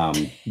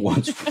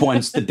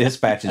 once the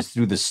Dispatch is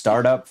through the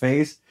startup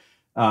phase,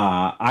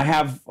 I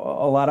have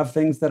a lot of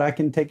things that I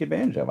can take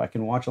advantage of. I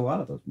can watch a lot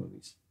of those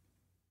movies.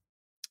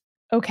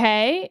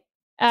 Okay.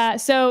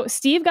 So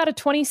Steve got a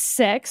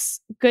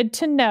 26. Good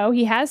to know.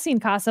 He has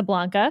seen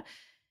Casablanca.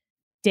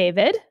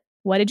 David,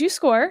 what did you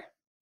score?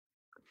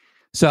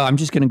 So I'm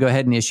just going to go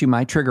ahead and issue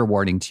my trigger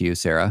warning to you,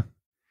 Sarah.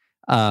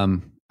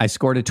 I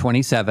scored a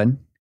 27.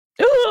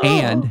 Ooh.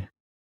 And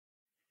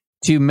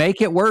to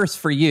make it worse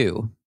for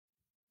you,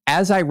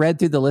 as I read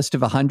through the list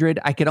of 100,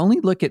 I could only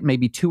look at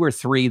maybe 2 or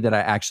 3 that I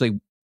actually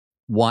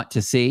want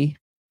to see.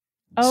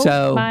 Oh,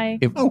 so my.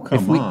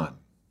 Come on.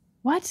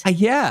 What?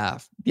 Yeah,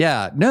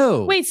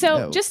 no. Wait,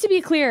 so just to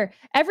be clear,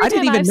 every I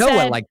time didn't even I've know said,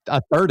 what like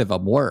a third of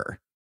them were.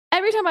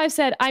 Every time I've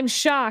said, I'm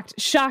shocked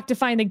to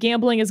find that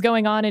gambling is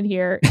going on in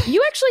here,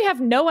 you actually have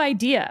no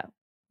idea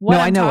what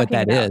I'm I know what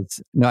talking that about.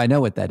 is. No, I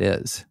know what that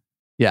is.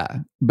 Yeah.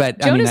 But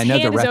Jonah's I know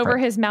hand the is reference. over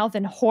his mouth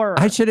in horror.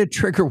 I should have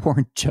trigger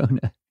warned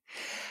Jonah.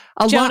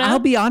 Jonah? I'll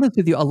be honest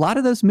with you. A lot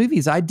of those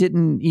movies, I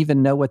didn't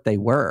even know what they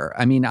were.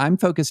 I mean, I'm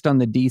focused on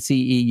the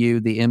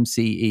DCEU, the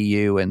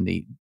MCEU, and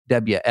the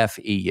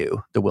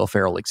WFEU, the Will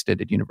Ferrell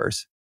Extended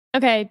Universe.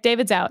 Okay,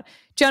 David's out.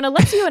 Jonah,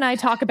 let's you and I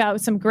talk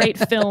about some great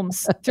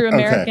films through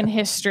American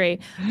history.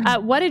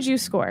 What did you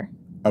score?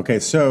 Okay,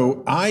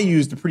 so I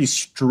used a pretty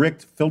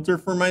strict filter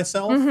for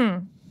myself.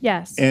 Mm-hmm.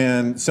 Yes.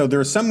 And so there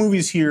are some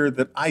movies here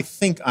that I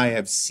think I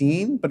have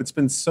seen, but it's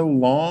been so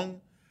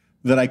long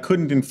that I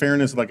couldn't, in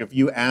fairness, like if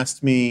you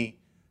asked me,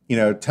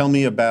 tell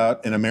me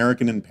about An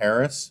American in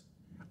Paris,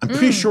 I'm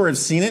pretty sure I've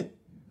seen it,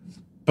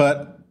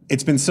 but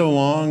it's been so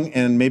long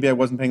and maybe I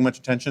wasn't paying much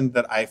attention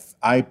that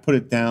I put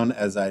it down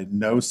as a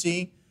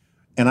no-see,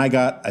 and I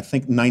got, I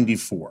think,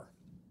 94.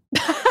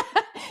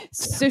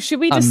 So should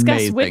we discuss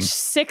Amazing. which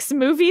 6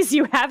 movies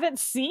you haven't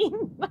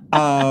seen?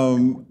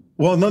 Well,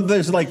 no,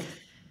 there's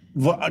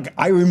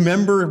I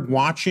remember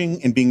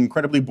watching and being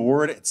incredibly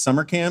bored at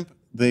summer camp.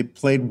 They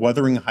played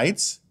Wuthering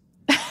Heights.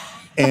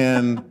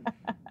 And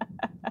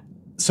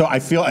so I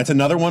feel it's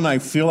another one I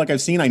feel like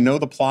I've seen. I know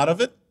the plot of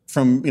it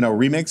from,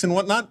 remakes and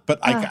whatnot, but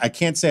I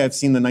can't say I've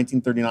seen the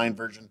 1939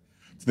 version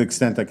to the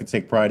extent I could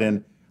take pride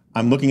in.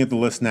 I'm looking at the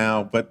list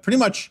now, but pretty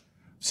much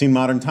seen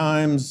Modern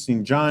Times,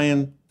 seen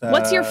Giant.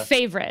 What's your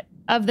favorite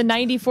of the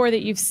 94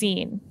 that you've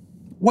seen?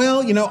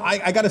 Well,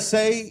 I got to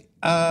say...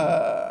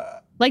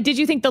 did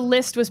you think the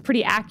list was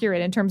pretty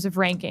accurate in terms of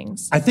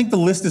rankings? I think the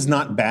list is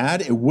not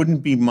bad. It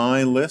wouldn't be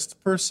my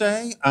list per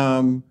se.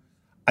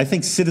 I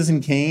think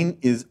Citizen Kane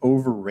is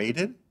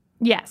overrated.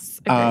 Yes.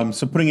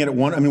 So putting it at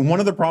one, one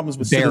of the problems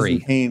with Citizen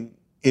Kane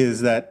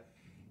is that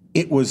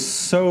it was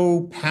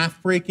so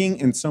path-breaking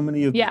in so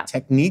many of the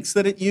techniques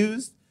that it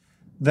used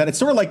that it's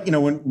sort of like,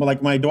 when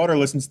my daughter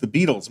listens to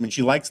the Beatles. I mean,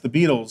 she likes the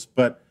Beatles,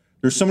 but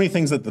there's so many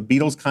things that the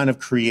Beatles kind of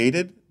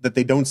created that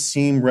they don't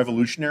seem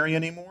revolutionary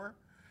anymore.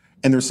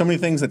 And there's so many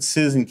things that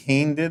Citizen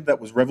Kane did that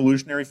was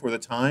revolutionary for the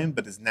time,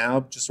 but is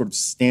now just sort of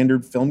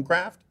standard film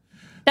craft.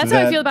 That's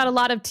how I feel about a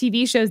lot of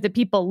TV shows that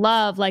people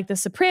love, like The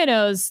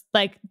Sopranos.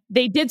 Like,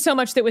 they did so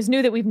much that was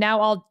new that we've now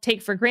all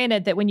take for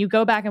granted that when you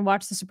go back and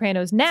watch The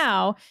Sopranos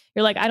now,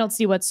 you're like, I don't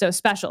see what's so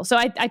special. So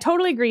I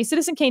totally agree.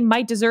 Citizen Kane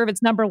might deserve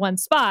its number 1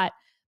 spot,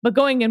 but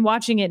going and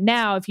watching it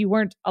now, if you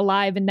weren't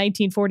alive in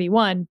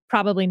 1941,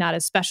 probably not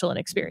as special an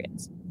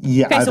experience.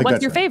 Yeah. Okay, so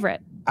what's your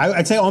favorite?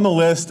 I'd say on the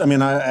list,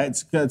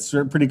 it's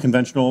pretty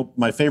conventional.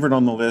 My favorite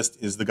on the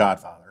list is The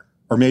Godfather,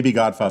 or maybe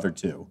Godfather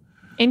 2.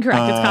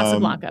 Incorrect. It's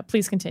Casablanca.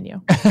 Please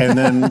continue. And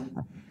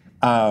then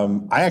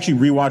I actually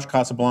rewatched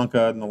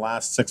Casablanca in the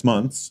last 6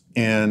 months,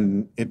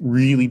 and it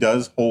really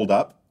does hold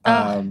up.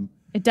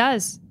 It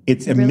does.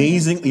 It's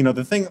amazing. Really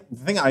the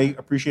thing I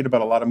appreciate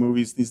about a lot of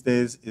movies these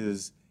days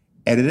is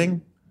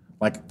editing.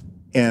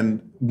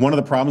 And one of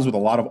the problems with a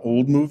lot of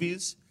old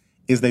movies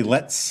is they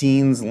let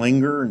scenes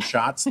linger and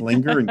shots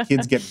linger, and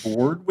kids get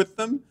bored with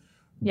them.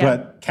 Yeah.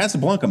 But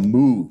Casablanca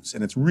moves,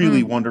 and it's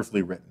really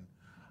wonderfully written.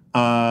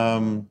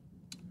 I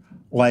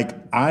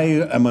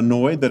am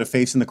annoyed that A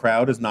Face in the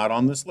Crowd is not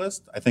on this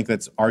list. I think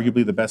that's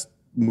arguably the best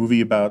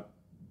movie about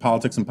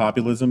politics and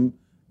populism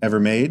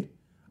ever made.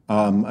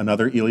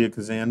 Another Elia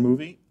Kazan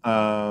movie.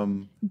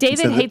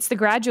 David hates The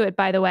Graduate,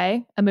 by the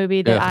way, a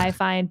movie that I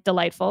find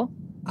delightful.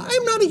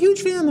 I'm not a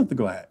huge fan of The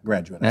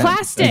Graduate.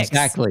 Plastics.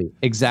 Exactly.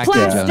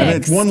 Plastics. And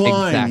it's one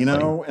line,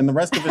 and the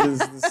rest of it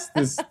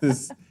is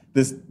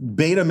this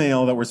beta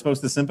male that we're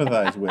supposed to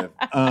sympathize with.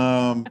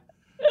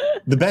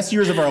 The Best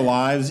Years of Our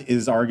Lives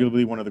is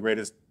arguably one of the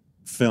greatest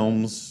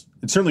films.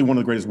 It's certainly one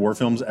of the greatest war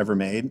films ever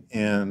made,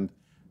 and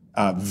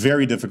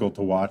very difficult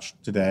to watch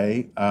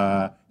today.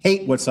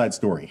 Hate West Side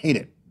Story. Hate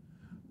it.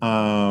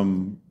 I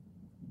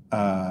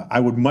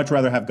would much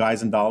rather have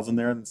Guys and Dolls in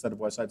there instead of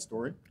West Side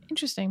Story.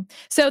 Interesting.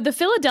 So The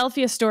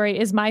Philadelphia Story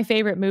is my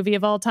favorite movie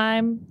of all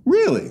time.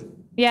 Really?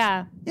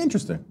 Yeah.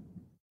 Interesting.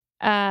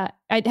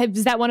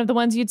 Is that one of the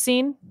ones you'd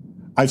seen?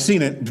 I've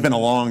seen it. It's been a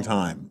long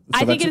time.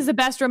 So I think it is the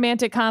best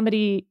romantic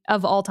comedy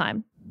of all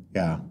time.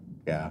 Yeah.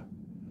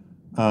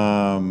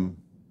 From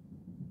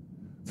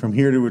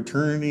Here to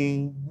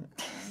Eternity.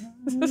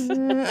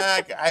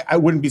 I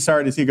wouldn't be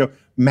sorry to see it go.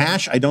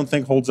 MASH, I don't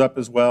think holds up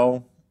as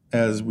well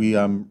as we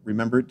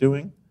remember it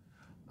doing.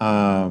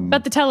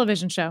 But the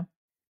television show.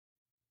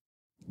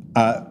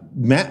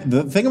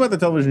 The thing about the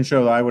television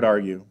show that I would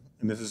argue,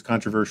 and this is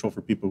controversial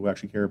for people who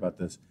actually care about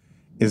this,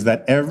 is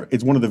that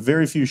it's one of the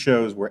very few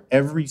shows where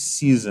every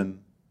season,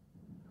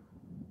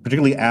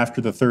 particularly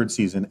after the 3rd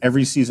season,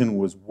 every season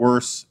was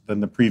worse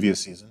than the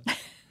previous season.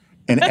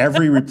 And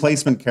every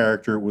replacement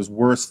character was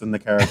worse than the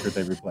character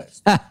they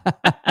replaced.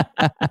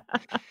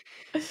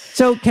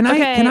 So can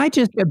I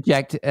just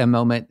object a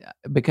moment,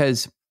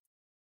 because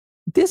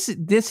this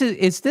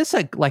is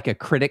like a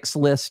critics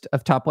list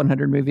of top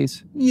 100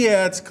 movies?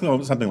 Yeah, it's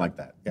close, something like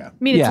that. Yeah. I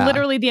mean, it's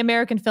literally the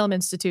American Film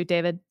Institute,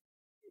 David.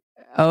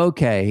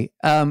 Okay.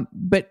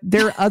 But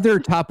there are other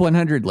top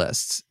 100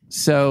 lists.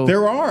 So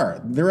there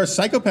are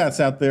psychopaths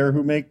out there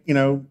who make,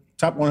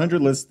 top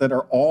 100 lists that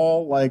are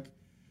all like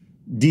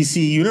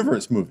DC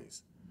Universe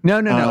movies. No.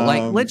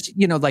 Like let's,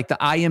 like the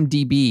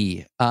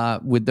IMDb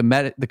with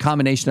the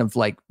combination of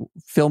like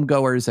film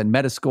goers and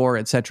Metascore,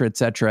 et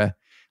cetera.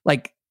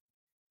 Like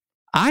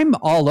I'm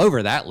all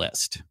over that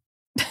list.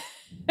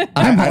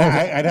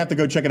 I'd have to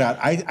go check it out.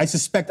 I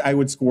suspect I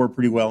would score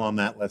pretty well on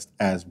that list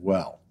as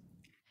well.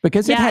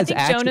 Because I think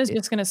Jonah's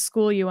just going to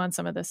school you on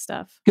some of this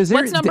stuff.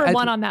 What's number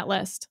one on that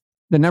list?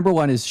 The number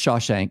one is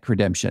Shawshank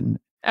Redemption.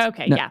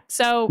 Okay, yeah.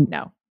 So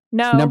no.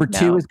 Number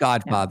two is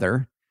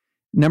Godfather.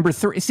 No. Number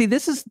three. See,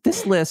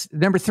 this list.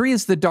 Number three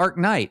is The Dark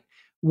Knight.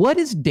 What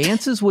is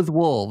Dances with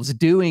Wolves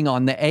doing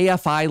on the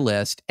AFI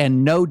list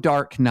and no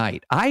Dark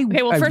Knight?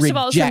 First of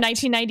all, it's from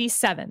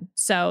 1997,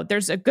 so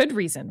there's a good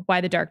reason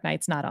why The Dark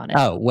Knight's not on it.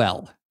 Oh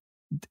well.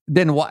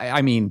 Then why?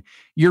 I mean,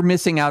 you're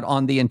missing out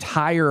on the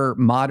entire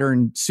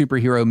modern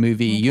superhero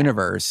movie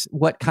universe.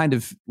 What kind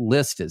of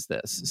list is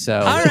this? So,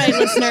 all right,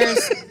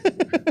 listeners,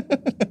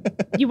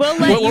 you will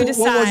let you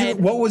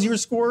decide. What was your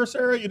score,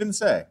 Sarah? You didn't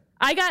say.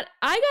 I got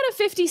a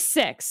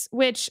 56,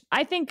 which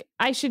I think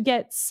I should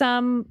get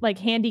some like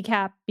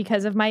handicap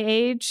because of my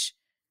age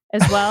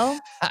as well.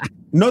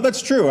 No,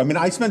 that's true. I mean,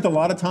 I spent a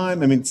lot of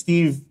time. I mean,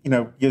 Steve,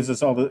 gives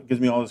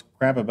me all this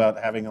crap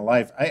about having a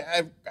life.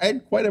 I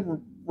had quite a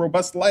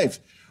robust life,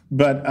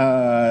 but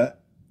I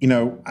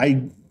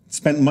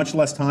spent much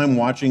less time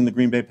watching the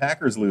Green Bay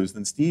Packers lose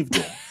than Steve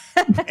did,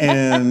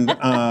 and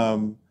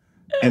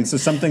so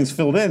some things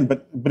filled in.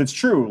 But it's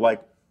true.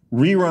 Like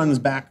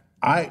reruns back.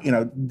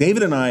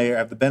 David and I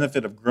have the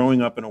benefit of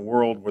growing up in a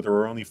world where there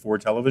were only 4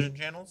 television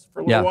channels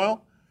for a little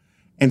while,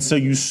 and so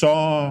you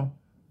saw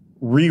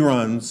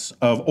reruns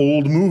of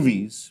old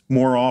movies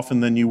more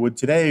often than you would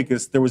today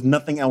because there was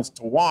nothing else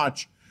to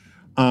watch.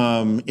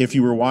 If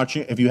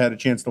you had a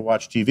chance to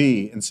watch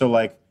TV. And so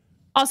like,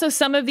 also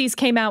some of these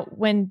came out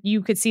when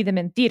you could see them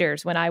in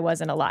theaters when I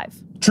wasn't alive.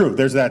 True.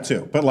 There's that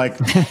too. But like,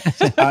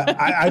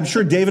 I'm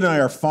sure David and I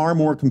are far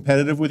more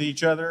competitive with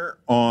each other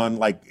on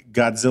like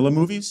Godzilla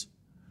movies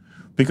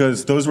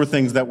because those were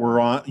things that were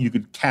on, you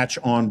could catch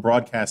on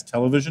broadcast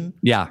television.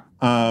 Yeah.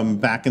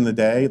 Back in the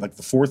day, like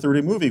the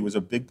 4:30 movie was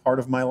a big part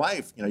of my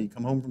life. You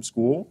come home from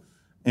school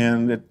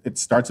and it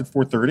starts at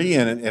 4:30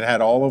 and it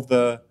had all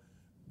the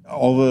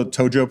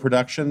Tojo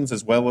productions,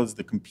 as well as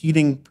the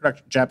competing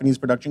Japanese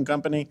production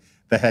company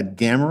that had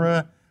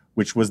Gamera,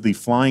 which was the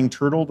flying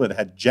turtle that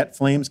had jet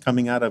flames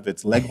coming out of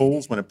its leg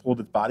holes when it pulled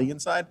its body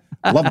inside.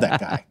 Love that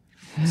guy.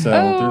 So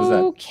there's that.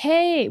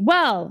 Okay.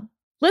 Well,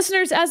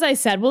 listeners, as I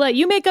said, we'll let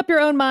you make up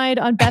your own mind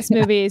on best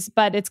movies,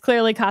 but it's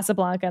clearly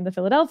Casablanca and the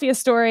Philadelphia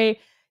Story,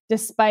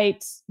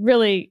 despite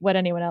really what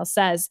anyone else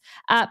says.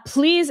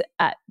 Please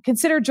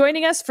consider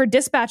joining us for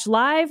Dispatch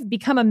Live.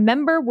 Become a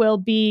member. We'll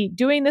be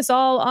doing this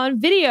all on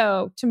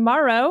video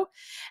tomorrow.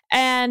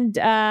 And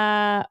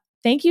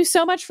thank you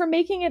so much for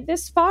making it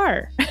this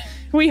far.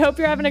 We hope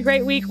you're having a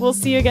great week. We'll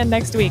see you again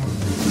next week.